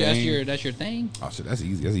 like that's your thing. Oh shit, that's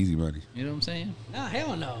easy. That's easy money. You know what I'm saying? Nah,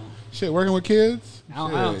 hell no. Shit, working with kids. I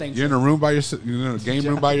don't think you're in a room by yourself. You're in a game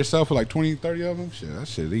room by yourself with like 20, 30 of them. Shit, that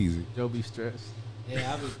shit easy. Joe be stressed.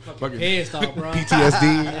 Yeah, I was fucking pissed off, bro.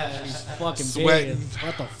 PTSD. Yeah, fucking sweating. pissed.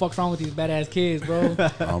 What the fuck's wrong with these badass kids, bro?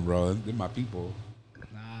 Bro, they're my people.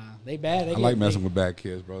 Nah, they bad. I like messing with bad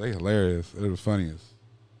kids, bro. They hilarious. They're the funniest.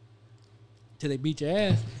 Till they beat your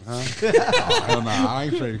ass. I don't know. I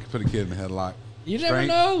ain't afraid to put a kid in the headlock. You never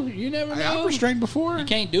know. You never know. I was restrained before. You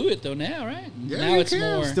can't do it though now, right? Yeah, now it's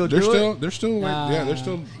more. They're still. Nah. Yeah, they're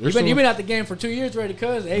still. You've been out the game for 2 years already,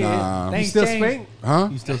 cuz. Hey, You still spank? Huh?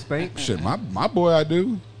 You still spank? Shit, my boy, I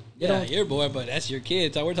do. Yeah, your boy, but that's your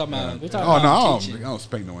kid. So we're talking about. I don't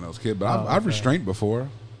spank no one else's kid, but I've restrained before.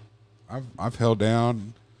 I've held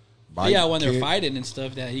down. Yeah, when they're fighting and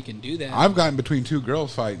stuff, that he can do that. I've gotten between two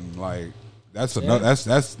girls fighting. Like that's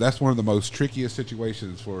one of the most trickiest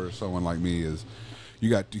situations for someone like me. Is you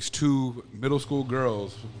got these two middle school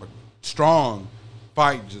girls, strong,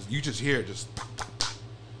 fighting. You just hear it, just.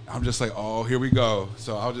 I'm just like, oh, here we go.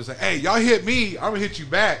 So I'll just say, hey, y'all hit me, I'm gonna hit you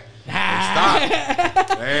back. They stopped.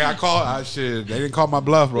 They didn't call my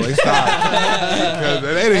bluff, bro. They stopped because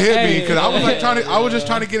they didn't hit me because I was just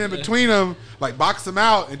trying to get in between them, like box them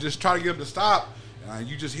out and just try to get them to stop. And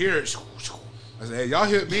you just hear it. I said, hey, y'all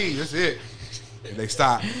hit me. That's it. And they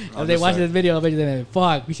stopped. If they watch this video, I bet you they're like,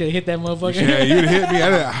 fuck, we should have hit that motherfucker. Yeah, you'd hit me.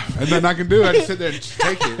 There's nothing I can do. I just sit there and just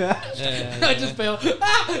take it. I just fell.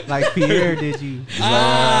 Like Pierre did you.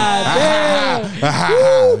 Damn.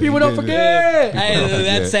 People don't forget. Hey,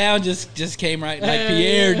 that sound just came right like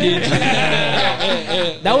Pierre did.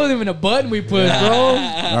 That wasn't even a button we pushed,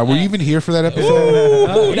 bro. Were you even here for that episode?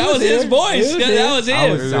 That was his voice. That was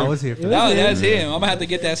him. I was here for that. That's him. I'm gonna have to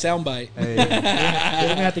get that sound bite. Hey. We're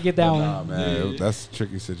gonna have to get that one. Nah, man, that's a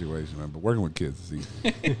tricky situation, man. But working with kids is easy.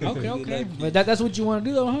 Okay. But that's what you want to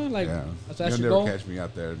do, though, huh? Like, Yeah. that's You'll your never goal. catch me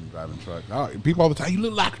out there driving truck. People all the time, you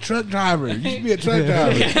look like a truck driver. You should be a truck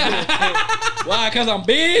driver. Why? Because I'm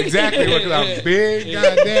big. Exactly, because I'm big.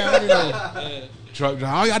 Goddamn, truck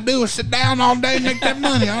driver. All y'all do is sit down all day and make that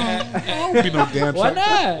money. I don't be no damn Why truck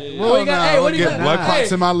not? What we got? I get blood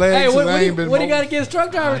clots in my legs. Hey, what do you got got against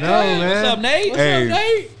truck drivers? No, man. What's up, Nate? What's up,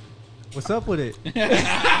 Nate? What's up with it?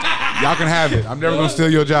 Y'all can have it. I'm never gonna steal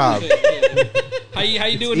your job. How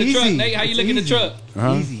you doing the Easy. truck, Nate? How you It's look in the easy. truck?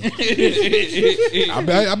 Easy.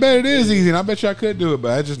 I bet it is easy, and I bet you I could do it,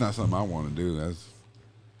 but that's just not something I want to do. That's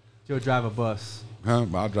You'll drive a bus. I'll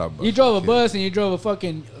drive a bus. You drove a bus and you drove a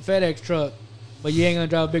fucking FedEx truck, but you ain't gonna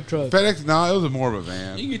drive a big truck. FedEx? No, it was more of a You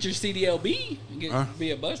van. can get your CDLB and Huh?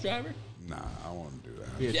 be a bus driver. Nah, I want to do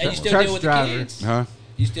that. Be a Yeah, you still church deal with driver. the kids. Huh?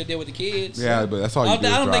 You still deal with the kids. Yeah, but that's all you I do.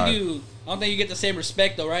 don't, Is I don't drive. think you. I don't think you get the same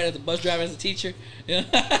respect though, right? As a bus driver, as a teacher. Yeah.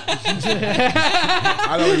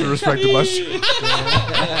 I don't even respect the bus.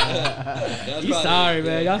 That's You probably- sorry,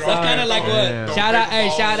 man. Y'all That's sorry. kind of like what. Yeah.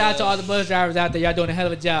 Shout out to all the bus drivers out there. Y'all doing a hell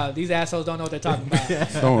of a job. These assholes don't know what they're talking about.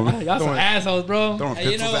 Y'all some assholes, bro. Throwing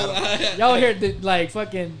Hey, you pencils know, at them. Y'all here to like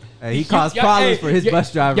fucking. Hey, he caused problems for his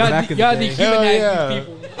bus driver back in the Y'all day. Hell dehumanize yeah. these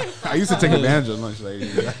people. I used to take advantage of lunch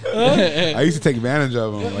ladies. I used to take advantage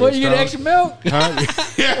of them. What, you get extra milk? Huh?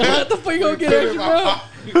 What the fuck you gonna get extra milk?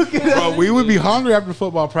 Bro, we would be hungry after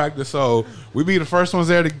football practice, so we'd be the first ones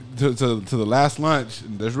there to the last lunch.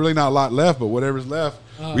 And there's really not a lot left, but whatever's left,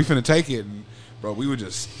 we finna take it. And bro, we would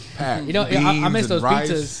just pack. You know, I beans miss and those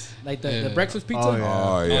rice. pizzas, like the breakfast pizza. Oh, yeah.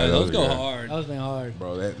 Oh yeah, those go yeah. hard. That was been hard.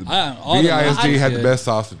 Bro, that all the BISG had the good. best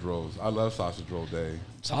sausage rolls. I love sausage roll day.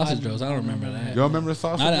 Sausage rolls. I don't remember that. You don't remember the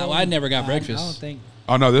sausage roll? I never got I breakfast. don't think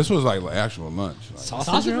Oh no, this was like actual lunch. Like,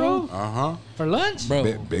 sausage roll uh-huh. for lunch. Bro,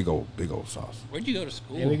 Big old sauce. where'd you go to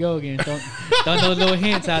school? Here we go again. Don't those little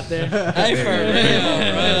hints out there. Hey, for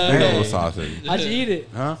real, Big bro. old sausage. How'd you eat it?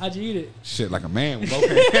 Huh? How'd you eat it? Shit, like a man with both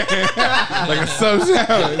hands. Like a sub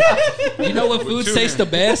salad. You know what food tastes the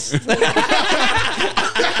best?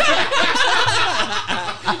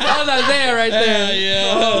 That was Isaiah right there.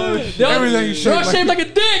 Yeah. Everything you They're all shaped shaped like. like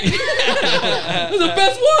a dick. Those are the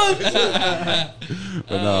best ones.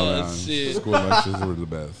 But no, man. shit. School lunches were the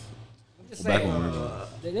best. Just Back saying. when we were.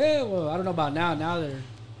 Yeah, well, I don't know about now. Now they're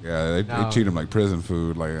Yeah, they No. treat them like prison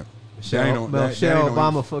food. Like Michelle, Michelle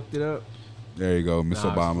Obama fucked it up. There you go, Miss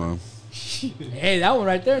Nah, Obama. hey, that one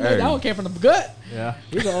right there. Hey. That one came from the gut. Yeah.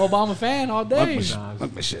 He's an Obama fan all day.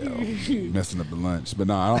 Look, Michelle messing up the lunch. But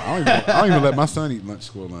no, I don't even let my son eat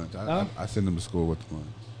school lunch. I send him to school with the lunch.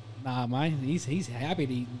 Nah, mine. He's happy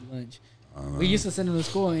to eat lunch. We used to send him to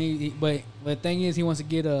school, and but the thing is, he wants to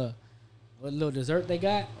get what little dessert they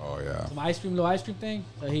got, Oh yeah. some little ice cream thing.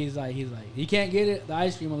 So he's like, he can't get the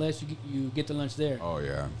ice cream unless you get the lunch there. Oh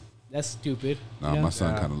yeah. That's stupid. No, you know? my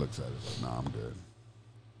son Yeah. kind of looks at it. Like, nah, I'm good.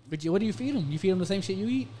 But what do you feed him? You feed him the same shit you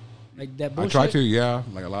eat, like that I bullshit. try to, yeah,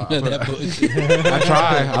 like a lot. That bullshit. I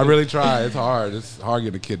try. I really try. It's hard. It's hard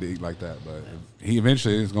getting a kid to eat like that, but he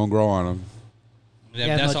eventually is gonna grow on him. He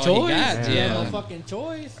has That's no all choice. he got. He has Yeah. no fucking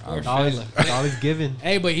choice. All he's given.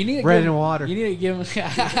 Hey, but you need to Bread give him, and water. You need to give him.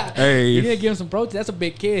 Hey. you need to give him some protein. That's a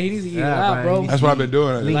big kid. He needs to eat Yeah, it out, man. bro. He That's what I've been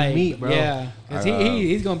doing. Lean meat, bro. Yeah, 'cause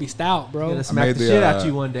he's gonna be stout, bro. Gonna smack made the the, shit out uh,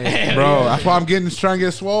 you one day. Bro, that's why I'm trying to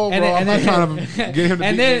get swole, bro. I'm not trying to get him to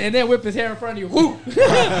and beat me. then whip his hair in front of you. Whoo!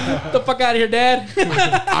 Get the fuck out of here, Dad.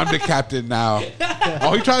 I'm the captain now.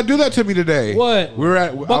 Oh, he tried to do that to me today. What? We were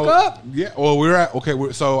at Buck up? Yeah. Well, we were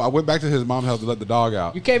at so I went back to his mom's house to let the dog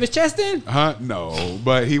out. You cave his chest in? Huh? No.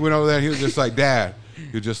 But he went over there and he was just like, Dad.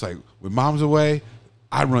 He was just like, when mom's away,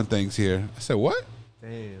 I run things here. I said, what?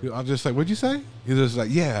 Damn. I was just like, what'd you say? He was just like,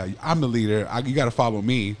 yeah, I'm the leader. You got to follow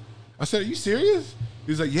me. I said, are you serious?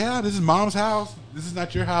 He was like, yeah, this is mom's house. This is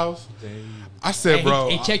not your house. I said, Hey, bro.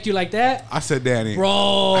 he checked you like that, I said, Danny.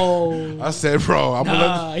 bro. I said, bro, I'm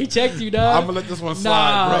Nah, he checked you, dog. I'm gonna let this one slide,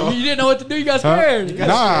 nah, bro. you didn't know what to do. You got scared. Nah,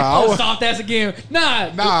 I Oh, was- soft ass again.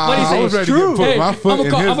 Nah, Nah, what he I say? was ready It's to true. put Hey, my foot I'm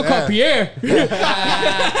in gonna his call ass. Pierre.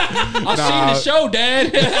 I've seen the show,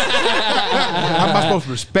 Dad. How am I supposed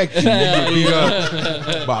to respect you? You get beat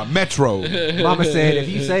up by Metro. Mama said if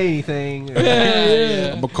you say anything,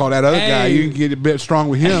 I'm gonna call that other guy. Hey. You can get a bit strong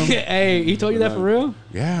with him. Hey, he told you that for real?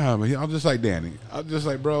 Yeah, but I'm just like Danny. I'm just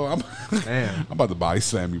like, bro, I'm damn. I'm about to body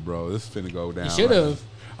slam you, bro. This is finna go down. You should have.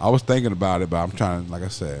 I was thinking about it, but I'm trying, like I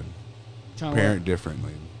said, parent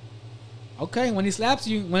differently. Okay, when he slaps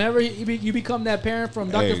you, whenever you become that parent from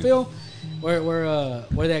Dr. Hey. Phil,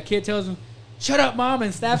 where that kid tells him, "Shut up, mom,"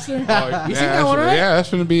 and slaps her. Yeah, You seen that one, right? Yeah, that's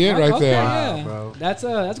gonna be it right Okay, there. yeah. Wow, bro. That's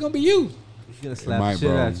gonna be you. He's gonna slap might, the shit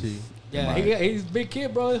bro. out you. Yeah, Might. he's a big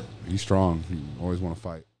kid, bro. He's strong. He always want to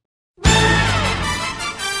fight.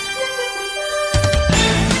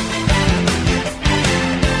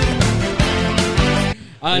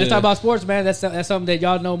 Let's talk about sports, man. That's something that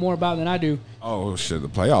y'all know more about than I do. Oh shit, the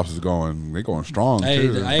playoffs is going. They're going strong Hey,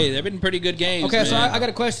 too. they've been pretty good games. Okay, so man. I got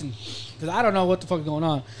a question because I don't know what the fuck is going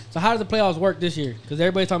on. So how does the playoffs work this year? Because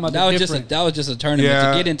everybody's talking about that was different. just a tournament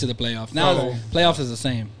Yeah. to get into the playoffs. Now So- playoffs is the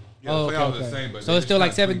same. Yeah, the playoffs are the same, but so it's still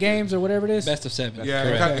like 7 games or whatever it is. Best of 7.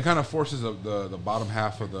 Yeah, it kind of forces the bottom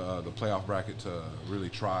half of the playoff bracket to really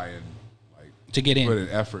try and like to get in, put in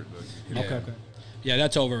effort. Okay. Yeah,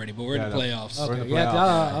 that's over already, but we're in the no. playoffs. Okay. the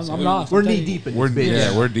playoffs. I'm lost. We're knee deep in this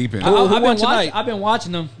bitch. We're deep in. I've been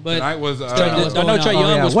watching them, but Tonight was I know Trae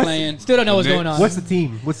Young was playing. Still don't know what's going on. What's the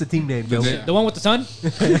team? What's the team name, Bill? The one with the sun?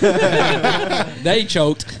 They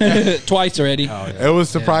choked twice already. It was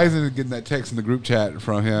surprising getting that text in the group chat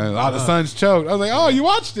from him. The Suns choked. I was like, oh, you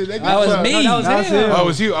watched it? That was me. No, that was him. Oh, it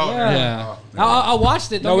was you? Oh, Yeah. I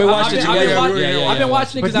watched it. No, we watched it together. I've been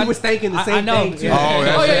watching it But because he I was thinking the same I know. thing, too.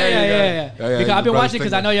 Oh, yeah. Yeah, Because I've been your watching it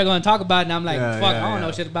because I know you're going to talk about it, and I'm like, Yeah, fuck, yeah, I don't know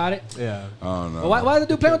yeah. shit about it. Yeah. Oh, no. But why is the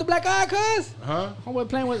dude playing with the black guy, cuz? Huh? Homeboy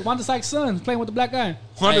playing with Wanda Sykes' son, playing with the black guy.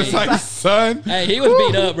 Wanda Hey. Sykes' son? Hey, he was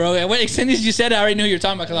beat up, bro. And as soon as you said it, I already knew who you were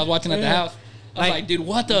talking about because I was watching at the house. I was like, dude,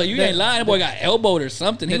 what the? You ain't lying. That boy got elbowed or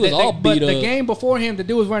something. He was all But beat up. the game before him, the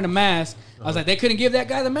dude was wearing a mask. I was like, they couldn't give that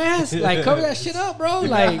guy the mask. Like, cover that shit up, bro.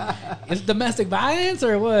 Like, it's domestic violence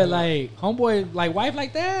or what? Like, homeboy, like wife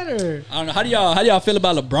like that or? I don't know. How do y'all feel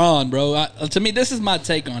about LeBron, bro? To me, this is my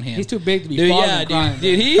take on him. He's too big to be Dude, falling yeah, and crying,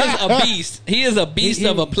 dude, he is a beast. He is a beast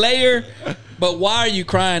of a player. But why are you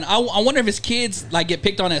crying? I wonder if his kids like get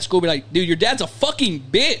picked on at school. Be like, dude, your dad's a fucking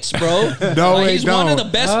bitch, bro. No, like, they he's one of don't.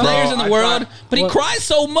 the best players in the world. But he cries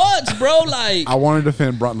so much, bro. Like, I want to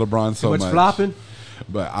defend LeBron so What's much. flopping?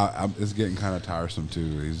 But it's getting kind of tiresome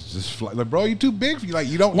too. He's just like, bro, you too big for you. Like,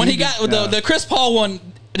 you don't. when need he got to, the Chris Paul one,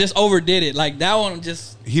 just overdid it. Like that one,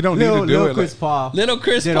 just he don't need to do Little it. Chris Like, Paul. little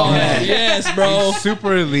Chris Did Paul. all that. Yes, bro. he's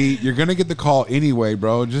super elite. You're gonna get the call anyway,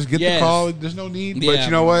 bro. Just get Yes. the call. There's no need. But Yeah.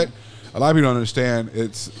 you know what? A lot of people don't understand.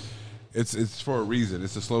 It's for a reason.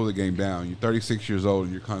 It's to slow the game down. You're 36 years old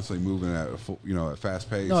and you're constantly moving at a fast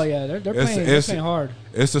pace. No, yeah, they're It's- playing hard.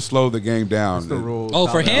 It's to slow the game down. That's the rule. Oh,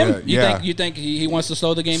 for him, Yeah. you think he wants to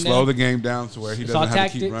slow the game Slow down? the game down to where he It's doesn't all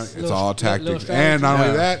have to keep tactics, running. It's little- all little tactics. strategy. And not only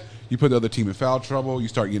Yeah. that, you put the other team in foul trouble. You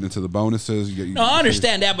start getting into the bonuses. No, I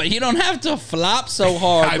understand that, but he don't have to flop so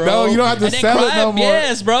hard, I bro. know, you don't have to And then sell it cry- no more.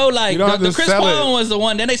 Yes, bro. Like You don't have the to Chris sell Paul it. one was the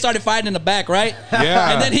one. Then they started fighting in the back, right?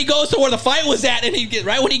 Yeah. And then he goes to where the fight was at, and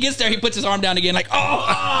right when he gets there, he puts his arm down again, like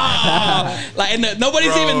like and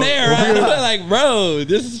nobody's Bro. even there, right? Like, bro,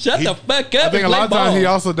 shut the fuck up. I think and a lot of play times ball. he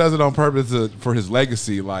also does it on purpose for his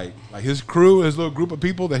legacy. Like his crew, his little group of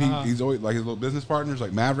people that he's always like his little business partners,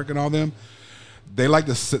 like Maverick and all them. They like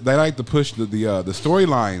to push the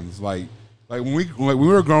storylines. Like when we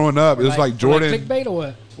were growing up, it was like Jordan. Clickbait or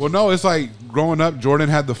what? Well, no, it's like growing up. Jordan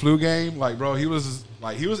had the flu game. Like, bro, he was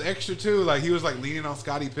extra too. Like he was like leaning on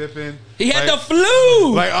Scottie Pippen. He had like, the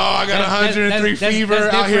flu. Like, oh, I got 103 that's fever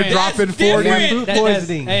out here different. dropping That's 40. different. Food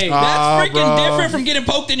poisoning. Hey, That's freaking bro. different from getting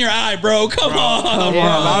poked in your eye, bro. Come on.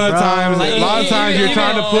 Yeah, a lot of times, Like, you're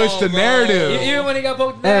trying to push the bro. narrative, even when he got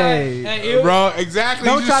poked in the Hey. eye, bro. Exactly.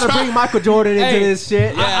 Don't You try to just bring Michael Jordan into Hey. this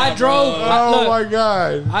shit. I drove. Oh look, my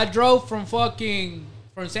god. I drove from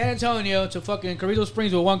San Antonio to fucking Carrizo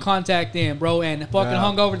Springs with one contact in, bro, and fucking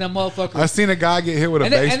hung over them motherfuckers. I seen a guy get hit with a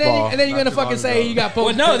baseball. And then you're gonna not too fucking long say ago. you got Well,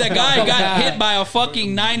 poked. no, that guy got hit by a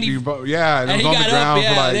fucking 90. Yeah, and it And was he on the got ground up,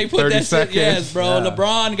 yeah. for They like put 30 that seconds. shit, yes, bro. Yeah.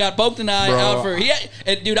 LeBron got poked in the eye Bro. out for.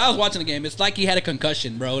 Dude, I was watching the game. It's like he had a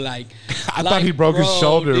concussion, bro. Like I thought he broke his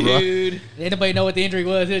shoulder, bro. dude. Anybody know what the injury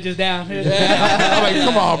was? It was just down. I'm like,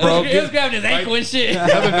 come on, bro. He was grabbing his ankle and shit.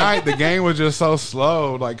 The other night, the game was just so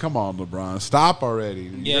slow. Like, come on, LeBron, stop already. You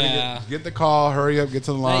gotta Yeah. get the call. Hurry up, get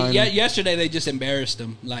to the line. Like, yesterday they just embarrassed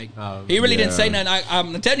him. Like Oh, he really didn't yeah. say nothing.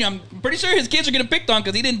 I'm telling you, I'm pretty sure his kids are getting picked on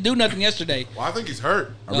because he didn't do nothing yesterday. Well, I think he's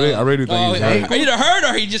hurt. I really do think he's hurt. Either hurt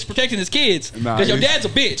or he's just protecting his kids Nah, because your he's- dad's a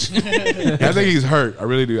bitch. I think he's hurt. I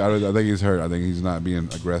really do. I think he's hurt. I think he's not being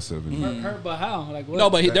aggressive. And, Hurt, but how? Like what? No,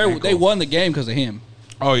 but That ankle. they won the game because of him.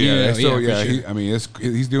 Oh yeah, Yeah, it's still, yeah, for yeah. sure. I mean,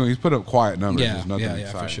 he's put up quiet numbers. Yeah, There's nothing yeah,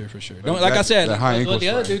 exciting. for sure. But Don't, like I said, that high Well, ankle the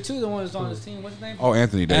other sprain. dude too, the one that's on his team. What's his name? Oh,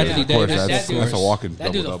 Anthony Davis. Anthony Of course, Davis. that's That a walking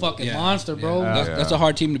That dude's a double-double. fucking Yeah. monster, bro. Yeah. that's a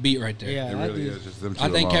hard team to beat right there. Yeah, It that really dude. is. Just them two I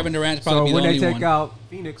think alone. Kevin Durant's So probably when the they only take one. out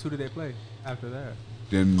Phoenix, who do they play after that?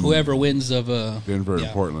 Then Whoever wins of Denver yeah.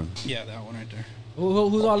 and Portland. Yeah, that one right there.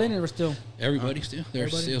 Who's all in it still? Everybody still. They're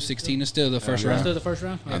Everybody? still 16 is still the first round. Still the first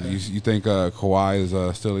round. And Okay. you think Kawhi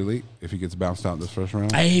is still elite if he gets bounced out this first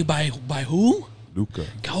round? Hey, by who? Luka.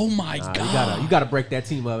 Oh my Nah, god! you gotta break that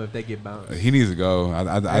team up if they get bounced. He needs to go.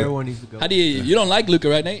 Everyone needs to go. How do you don't like Luca,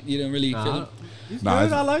 right, Nate? You don't really feel Nah, him. he's Nah,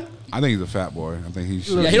 good. I like. I think he's a fat boy. I think he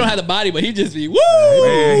should. Yeah, he don't have the body, but he just be woo.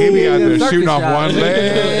 Man, he be out there Circus shooting off shot. one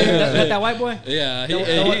That, leg. that white boy. Yeah, he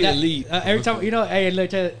That- elite. every time hey,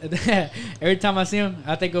 look, every time I see him,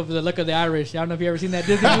 I think of the look of the Irish. Y'all know if you ever seen that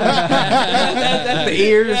Disney movie? that's The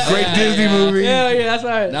ears. Great Disney movie. Yeah, that's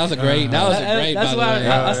right. That was a great. That was a great. That's by why the way.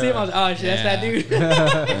 I see him. I was oh shit, that's that dude.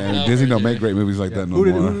 Man, Disney don't make great movies like that no Who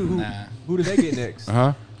did, more. Nah. who did they get next?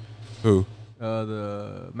 Huh? Who?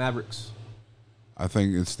 The Mavericks. I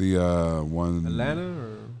think it's the one. Atlanta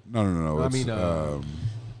or No. I It's, mean,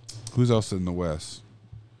 who's else in the West?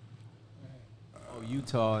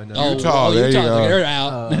 Utah and Oh, Utah, there you Utah's go. like, they're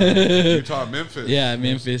out. Utah, Memphis. Yeah,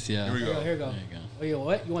 Memphis. Yeah. Here we go. Here we go. There you go. Oh, you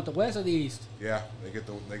what? You want the West or the East? Yeah, they get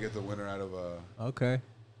the winner out of okay.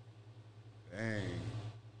 dang.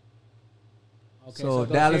 Okay, So it if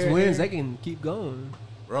goes Dallas here, wins, here. they can keep going.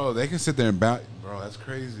 Bro, they can sit there and bounce. Bro, that's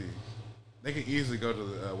crazy. They can easily go to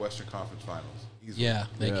the Western Conference Finals. Easily. Yeah,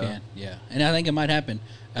 they Yeah. can. Yeah, and I think it might happen.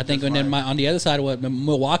 I think, Just and then might. on the other side of what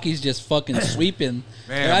Milwaukee's just fucking sweeping.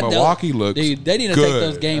 Man, I know- Milwaukee looks They need to take good.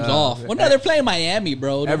 those games off. Well, no, they're playing Miami,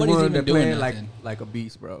 bro. Nobody's Everyone even they're doing playing nothing. like a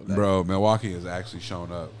beast, bro. Like, Bro, Milwaukee has actually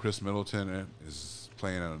shown up. Chris Middleton is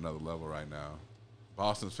playing at another level right now.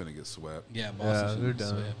 Boston's finna get swept. Yeah, Boston's they're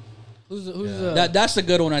gonna done. sweep. Who's That's the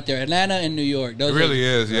good one right there. Atlanta and New York. Those It really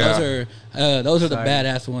is, yeah. Those are the Sorry.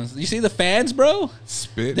 badass ones. You see the fans, bro?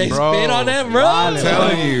 Spit, They bro. spit on that, bro. I'm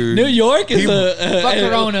telling you. New York is He- a Fuck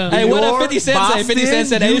Corona. Hey, New what up, York, 50 Cent say? 50 Cent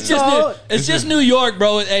said, hey, it's just Utah. it's just New York,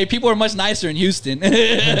 bro. Hey, people are much nicer in Houston.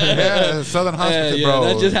 Yeah, Southern Hospital, yeah, bro.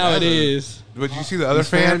 that's just how it That's a- is. But you see the other These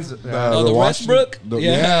fans? fans, Oh, the Washington- Westbrook?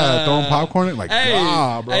 yeah, throwing popcorn at like, Hey,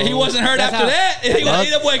 bro. hey, he wasn't hurt That's after how- that.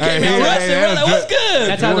 That boy came Hey, out hey, rushing. hey, Bro, that was hey, good.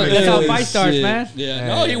 That's how fight starts, Shit. man. Yeah,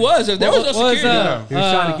 no, he was. There was no security. Was He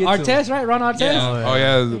was trying to get to Artest, right? Ron Artest? Yeah. Oh,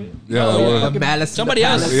 yeah. Yeah, Oh, it yeah. was. The Malice in Somebody the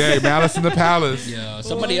else- Palace. Yeah, Malice in the Palace. Yeah,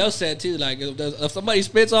 somebody else said too. Like if somebody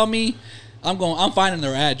spits on me, I'm finding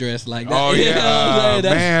their address. Like that. Oh, You know what I'm yeah. saying?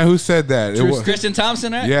 That's- Man, who said that? It was, Tristan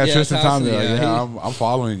Thompson, right? yeah, Tristan Thompson. Yeah, Yeah, I'm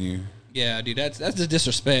following you. yeah, dude, that's just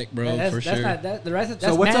disrespect, bro, That's, for that's sure. not that. The rest.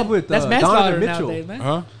 That's what's man, up with, that's Donovan manslaughter Mitchell? nowadays, man.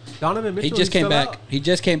 Huh? Donovan Mitchell. He just came still back. out? He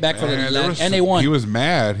just came back for the Man, there last, was and they some- won. He was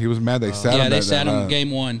mad. He was mad. They sat him. Yeah, they that- sat that him night.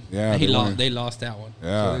 game one. Yeah, and he they lost. won. They lost that one. So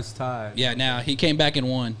Yeah. it's tied. Yeah, now he came back and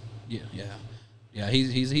won. Yeah.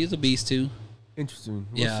 He's a beast too. Interesting.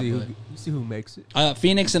 Yeah, We'll but- see who makes it.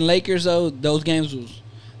 Phoenix and Lakers though, those games was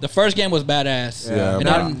the first game was badass. Yeah, and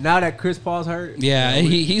but- then, Now that Chris Paul's hurt. yeah,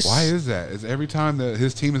 he's Why is that? It's every time that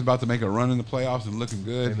his team is about to make a run in the playoffs and looking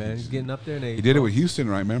good. Hey, man, he's getting up there. He did it with Houston,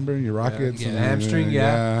 right? Remember your Rockets? Yeah. and- hamstring.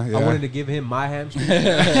 Yeah. yeah. I wanted to give him my hamstring.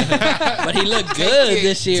 but he looked good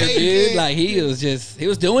this year, take dude. it. Like he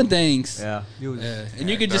was doing things. Yeah, he was. And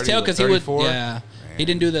you could just 30, tell because he was 34? he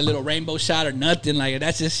didn't do the little rainbow shot or nothing. Like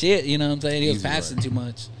that's just shit. You know what I'm saying? He was Easy passing work. too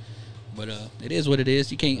much. But it is what it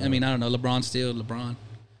is. You can't. I mean, I don't know. LeBron's still LeBron,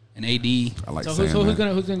 and AD. I like So saying who's that.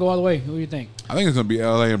 gonna go all the way? Who do you think? I think it's gonna be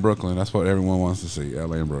LA and Brooklyn. That's what everyone wants to see.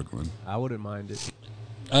 LA and Brooklyn. I wouldn't mind it.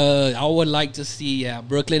 I would like to see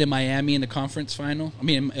Brooklyn and Miami in the conference final. I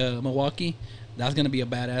mean Milwaukee. That's gonna be a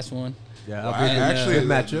badass one. Yeah, Well, that'll be a actually, good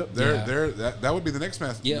matchup. That would be the next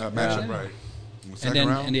Yeah. matchup, Yeah. right? And Second then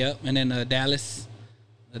round. and then Dallas,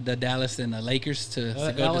 the Dallas and the Lakers to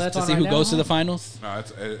that's to on see right who now, goes to huh? the finals. No,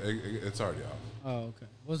 it's already out. Oh, okay.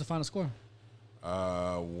 What's the final score?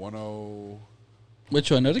 1-0.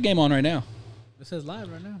 Which one? There's a game on right now. It says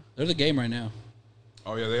live right now. There's a game right now.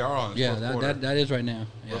 Oh yeah, they are on. Yeah, fourth quarter. that is right now.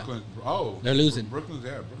 Yeah. Brooklyn. Oh, They're losing. Brooklyn's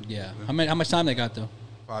Brooklyn. Yeah. How much time they got though?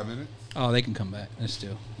 5 minutes. Oh, they can come back. There's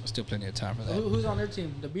still plenty of time for that. Who's on their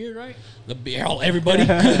team? The Beard, right? The Beal, everybody.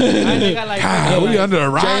 They got like, God, we under a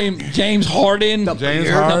rock. James Harden, James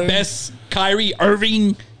the Harden. best. Kyrie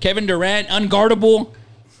Irving, Kevin Durant, unguardable.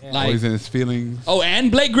 Oh, Like he's in his feelings. and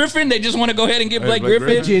Blake Griffin. They just want to go ahead and get Hey, Blake Blake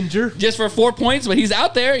Griffin. Griffin. Ginger. Just for 4 points, but he's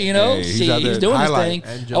out there, you know. Hey, he's Shit, out there he's doing highlight.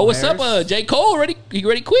 his And thing. Joe What's up? Harris. J. Cole already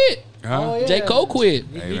quit. Huh? Oh, yeah. J. Cole quit.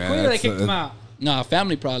 He Hey, man, quit or they that's- kicked him out? Nah,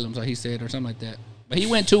 family problems, like he said, or something like that. But he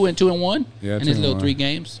went 2-1 Yeah, in his little 2-1. 3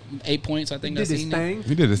 games, 8 points. I think Did I his seen that. thing.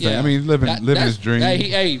 He did his thing. Yeah. I mean, he's living That's- his dream.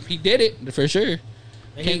 He did it for sure.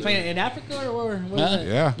 He playing in Africa or what Huh? is it?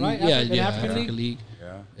 Yeah. Right? Yeah, African African League? League.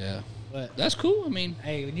 Yeah. Yeah, But that's cool. I mean,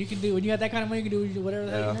 hey, when you got that kind of money, you can do whatever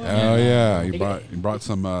the hell you want. Oh yeah, He he brought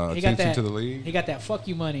some He got attention that. to the league. He got that fuck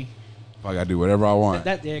you money. I gotta do whatever I want.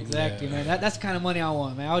 Yeah, exactly, man. That's the kind of money I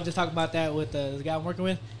want, man. I was just talking about that with this guy I'm working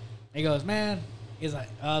with. He goes, man. He's like,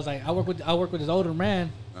 I was like, I work with this older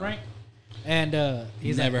man, Frank, and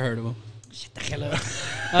he's never like, heard of him. shut the hell up.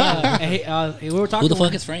 And we were talking. Who the fuck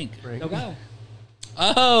with- is Frank? No guy.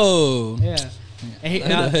 Oh. Yeah. And he, Who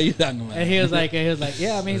the hell you talking about? and he was like,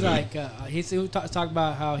 yeah. I mean, he's like, he talked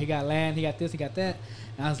about how he got land, he got this, he got that.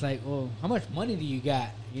 And I was like, well, how much money do you got?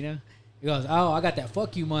 You know, he goes, oh, I got that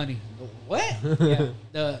fuck you money. What?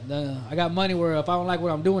 Yeah, I got money where if I don't like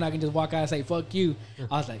what I'm doing, I can just walk out and say fuck you.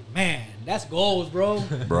 I was like, man, that's goals, bro.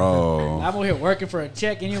 Bro. I'm over here working for a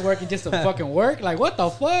check and you're working just to fucking work. Like, what the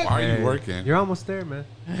fuck? Why are Hey, you working? You're almost there, man.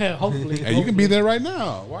 Hopefully, Hey, you can be there right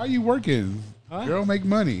now. Why are you working? Huh? Girl, make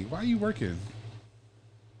money. Why are you working?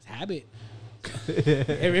 It's habit.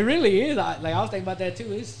 it really is. I was thinking about that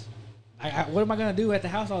too. It's what am I gonna do at the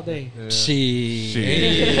house all day?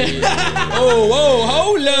 Shit. Whoa,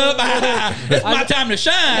 hold up. It's my time to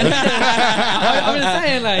shine. I'm just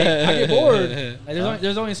saying, like, I get bored. Like,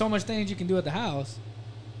 there's only so much things you can do at the house.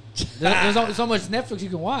 There's only so much Netflix you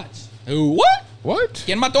can watch. What? What?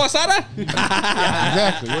 ¿Quién mató a Sara?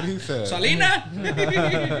 Exactly. What he said. Salina?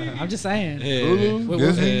 I'm just saying. Hulu, We're,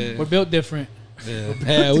 Disney. we're built different.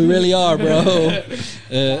 Yeah, we really are, bro.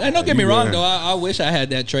 And don't get me You wrong, good. though. I wish I had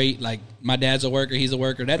that trait. Like, my dad's a worker, he's a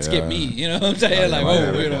worker. That skipped me. Yeah. You know what I'm saying?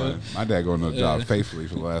 Like, my dad going to a job faithfully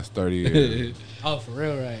for the last 30 years. Oh, for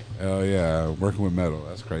real, right? Hell yeah, working with metal.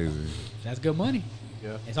 That's crazy. That's good money.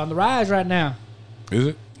 Yeah. It's on the rise right now. Is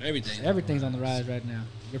it? Everything. Everything's on the rise right now.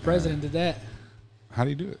 Your president did that. How do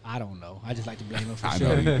you do it? I don't know. I just like to blame him for I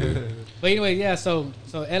know sure. you do. But anyway, yeah. So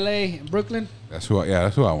L.A. and Brooklyn. That's who.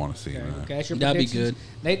 That's who I want to see, Okay, man. okay, that's your That'd be predictions.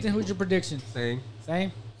 good. Nathan, who's your prediction? Saying.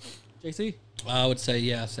 Same. JC. I would say,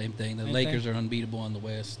 yeah, same thing. The Same Lakers thing? are unbeatable in the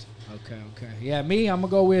West. Okay. Yeah, me. I'm gonna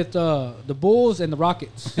go with the Bulls and the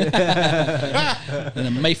Rockets. And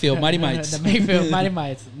the Mayfield Mighty Mites. The Mayfield Mighty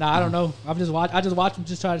Mites. Nah, I don't know. I just watch them.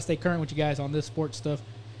 Just try to stay current with you guys on this sports stuff.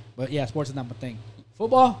 But yeah, sports is not my thing.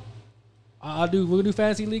 Football. We'll do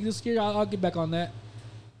fantasy league this year. I'll get back on that.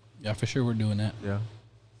 Yeah, for sure we're doing that. Yeah.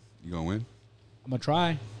 You gonna win? I'm gonna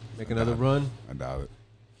try. Make another run. I doubt it.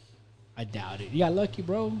 I doubt it. You got lucky,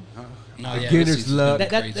 bro. Oh, yeah, Beginner's this season's luck. been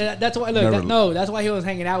That, crazy. that's why. Look, that's why he was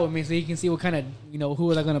hanging out with me, so he can see what kind of who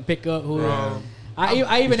was I gonna pick up. Who?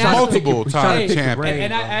 I even asked him, Multiple time Hey, champion.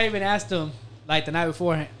 and I even asked him like the night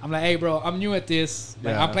before. I'm like, hey, bro, I'm new at this.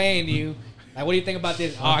 Like, Yeah. I'm playing you. Like, what do you think about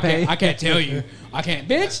this? Oh, paying. I can't tell you. I can't.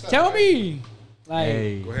 Bitch, tell me. Like,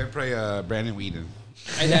 Hey. Go ahead and play Brandon Whedon.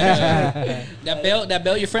 Hey, that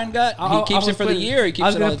belt your friend got, he keeps it for the year. He I keeps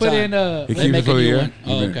was it gonna all the put time. in. He They keeps it make for a the new year? one.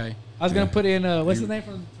 Oh, You okay. I was gonna put in. What's his name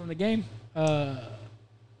from the game?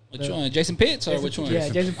 Which one? Jason Pitts or which one? Yeah,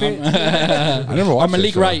 Jason Pitts. I never watched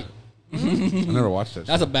Malik that show. Wright. I never watched that.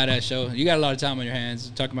 That's show. a badass show. You got a lot of time on your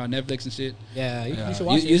hands talking about Netflix and shit. Yeah, you should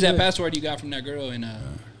watch it. Use It's that good. password you got from that girl and do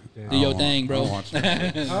I your don't thing, I bro. don't watch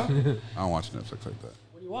Netflix. Huh? I don't watch Netflix like that.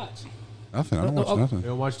 What do you watch? Nothing. I don't watch Oh, nothing. You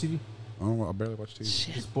don't watch TV? I barely watch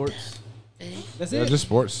TV. Sports. That's Yeah, it. just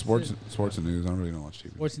sports and news. I really don't watch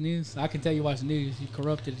TV. Sports news. I can tell you watch the news. You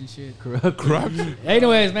corrupted and shit. Corrupt.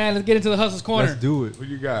 Anyways, man, let's get into the Hustlers Corner. Let's do it. What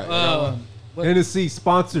you got? What- Hennessy we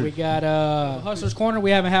sponsored. got Hustlers Corner.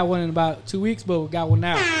 We haven't had one in about 2 weeks, but we got one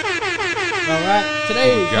now. All right.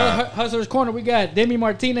 Today, we got? Hustlers Corner, we got Demi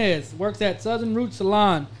Martinez. Works at Southern Roots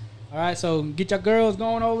Salon. All right, so get your girls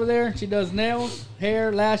going over there. She does nails,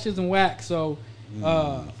 hair, lashes, and wax. So She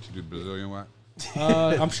do Brazilian wax.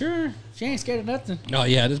 I'm sure she ain't scared of nothing. Oh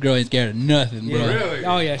yeah, this girl ain't scared of nothing, bro. Really?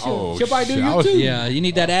 Oh, yeah. She'll probably do shit, I you, was- too. Yeah, you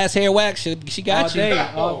need that ass hair wax. She got All you. day.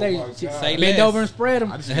 All day. Oh, my She- God. Say Bend less. over and spread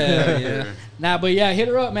them. I just need that Yeah. here. Nah, but yeah, hit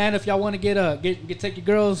her up, man. If y'all want to get take your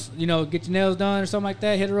girls, get your nails done or something like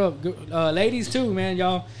that, hit her up. Ladies too, man.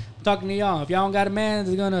 Y'all, I'm talking to y'all. If y'all don't got a man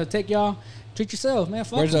that's gonna take y'all, treat yourself, man.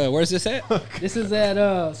 Fuck Where's this at? This is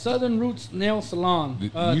at Southern Roots Nail Salon,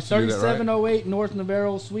 You used to do that, right? 3708 North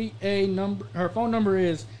Navarro, Suite A. Her phone number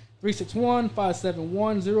is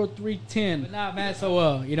 361-571-0310. But nah, man.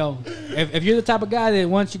 So if you're the type of guy that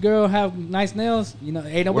wants your girl to have nice nails, ain't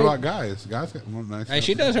no What way. about guys? Guys got one nice. Hey,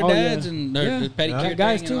 she does her Oh, dad's yeah. and Yeah. the pedicure Yeah,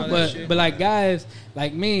 guys thing too, and all that shit. but like guys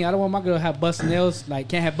like me, I don't want my girl to have busted nails. Like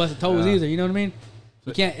can't have busted toes either. You know what I mean?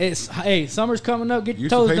 You can't. Hey, summer's coming up. Get You your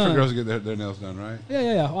used to toes pay for done. girls to get their nails done, right?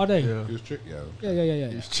 Yeah, all day. Yeah. He was trick, yeah.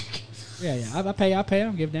 Yeah. I pay. I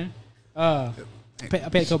don't give a damn. I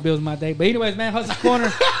pay a couple bills in my day. But anyways, man, Hustle's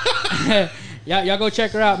Corner. y'all go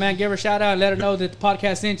check her out, man. Give her a shout out and let her know that the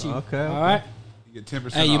podcast sent you. Okay, All okay. right. You get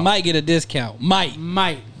 10%. Hey, you off. might get a discount. Might.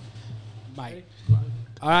 Might.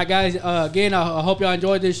 All right, guys. Again, I hope y'all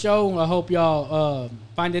enjoyed this show. I hope y'all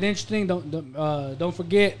find it interesting. Don't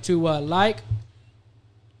forget to like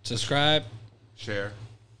Subscribe. share.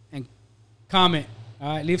 and comment.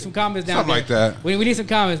 All right, leave some comments down Something there. like that. We need some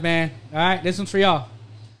comments, man. All right, this one's for y'all.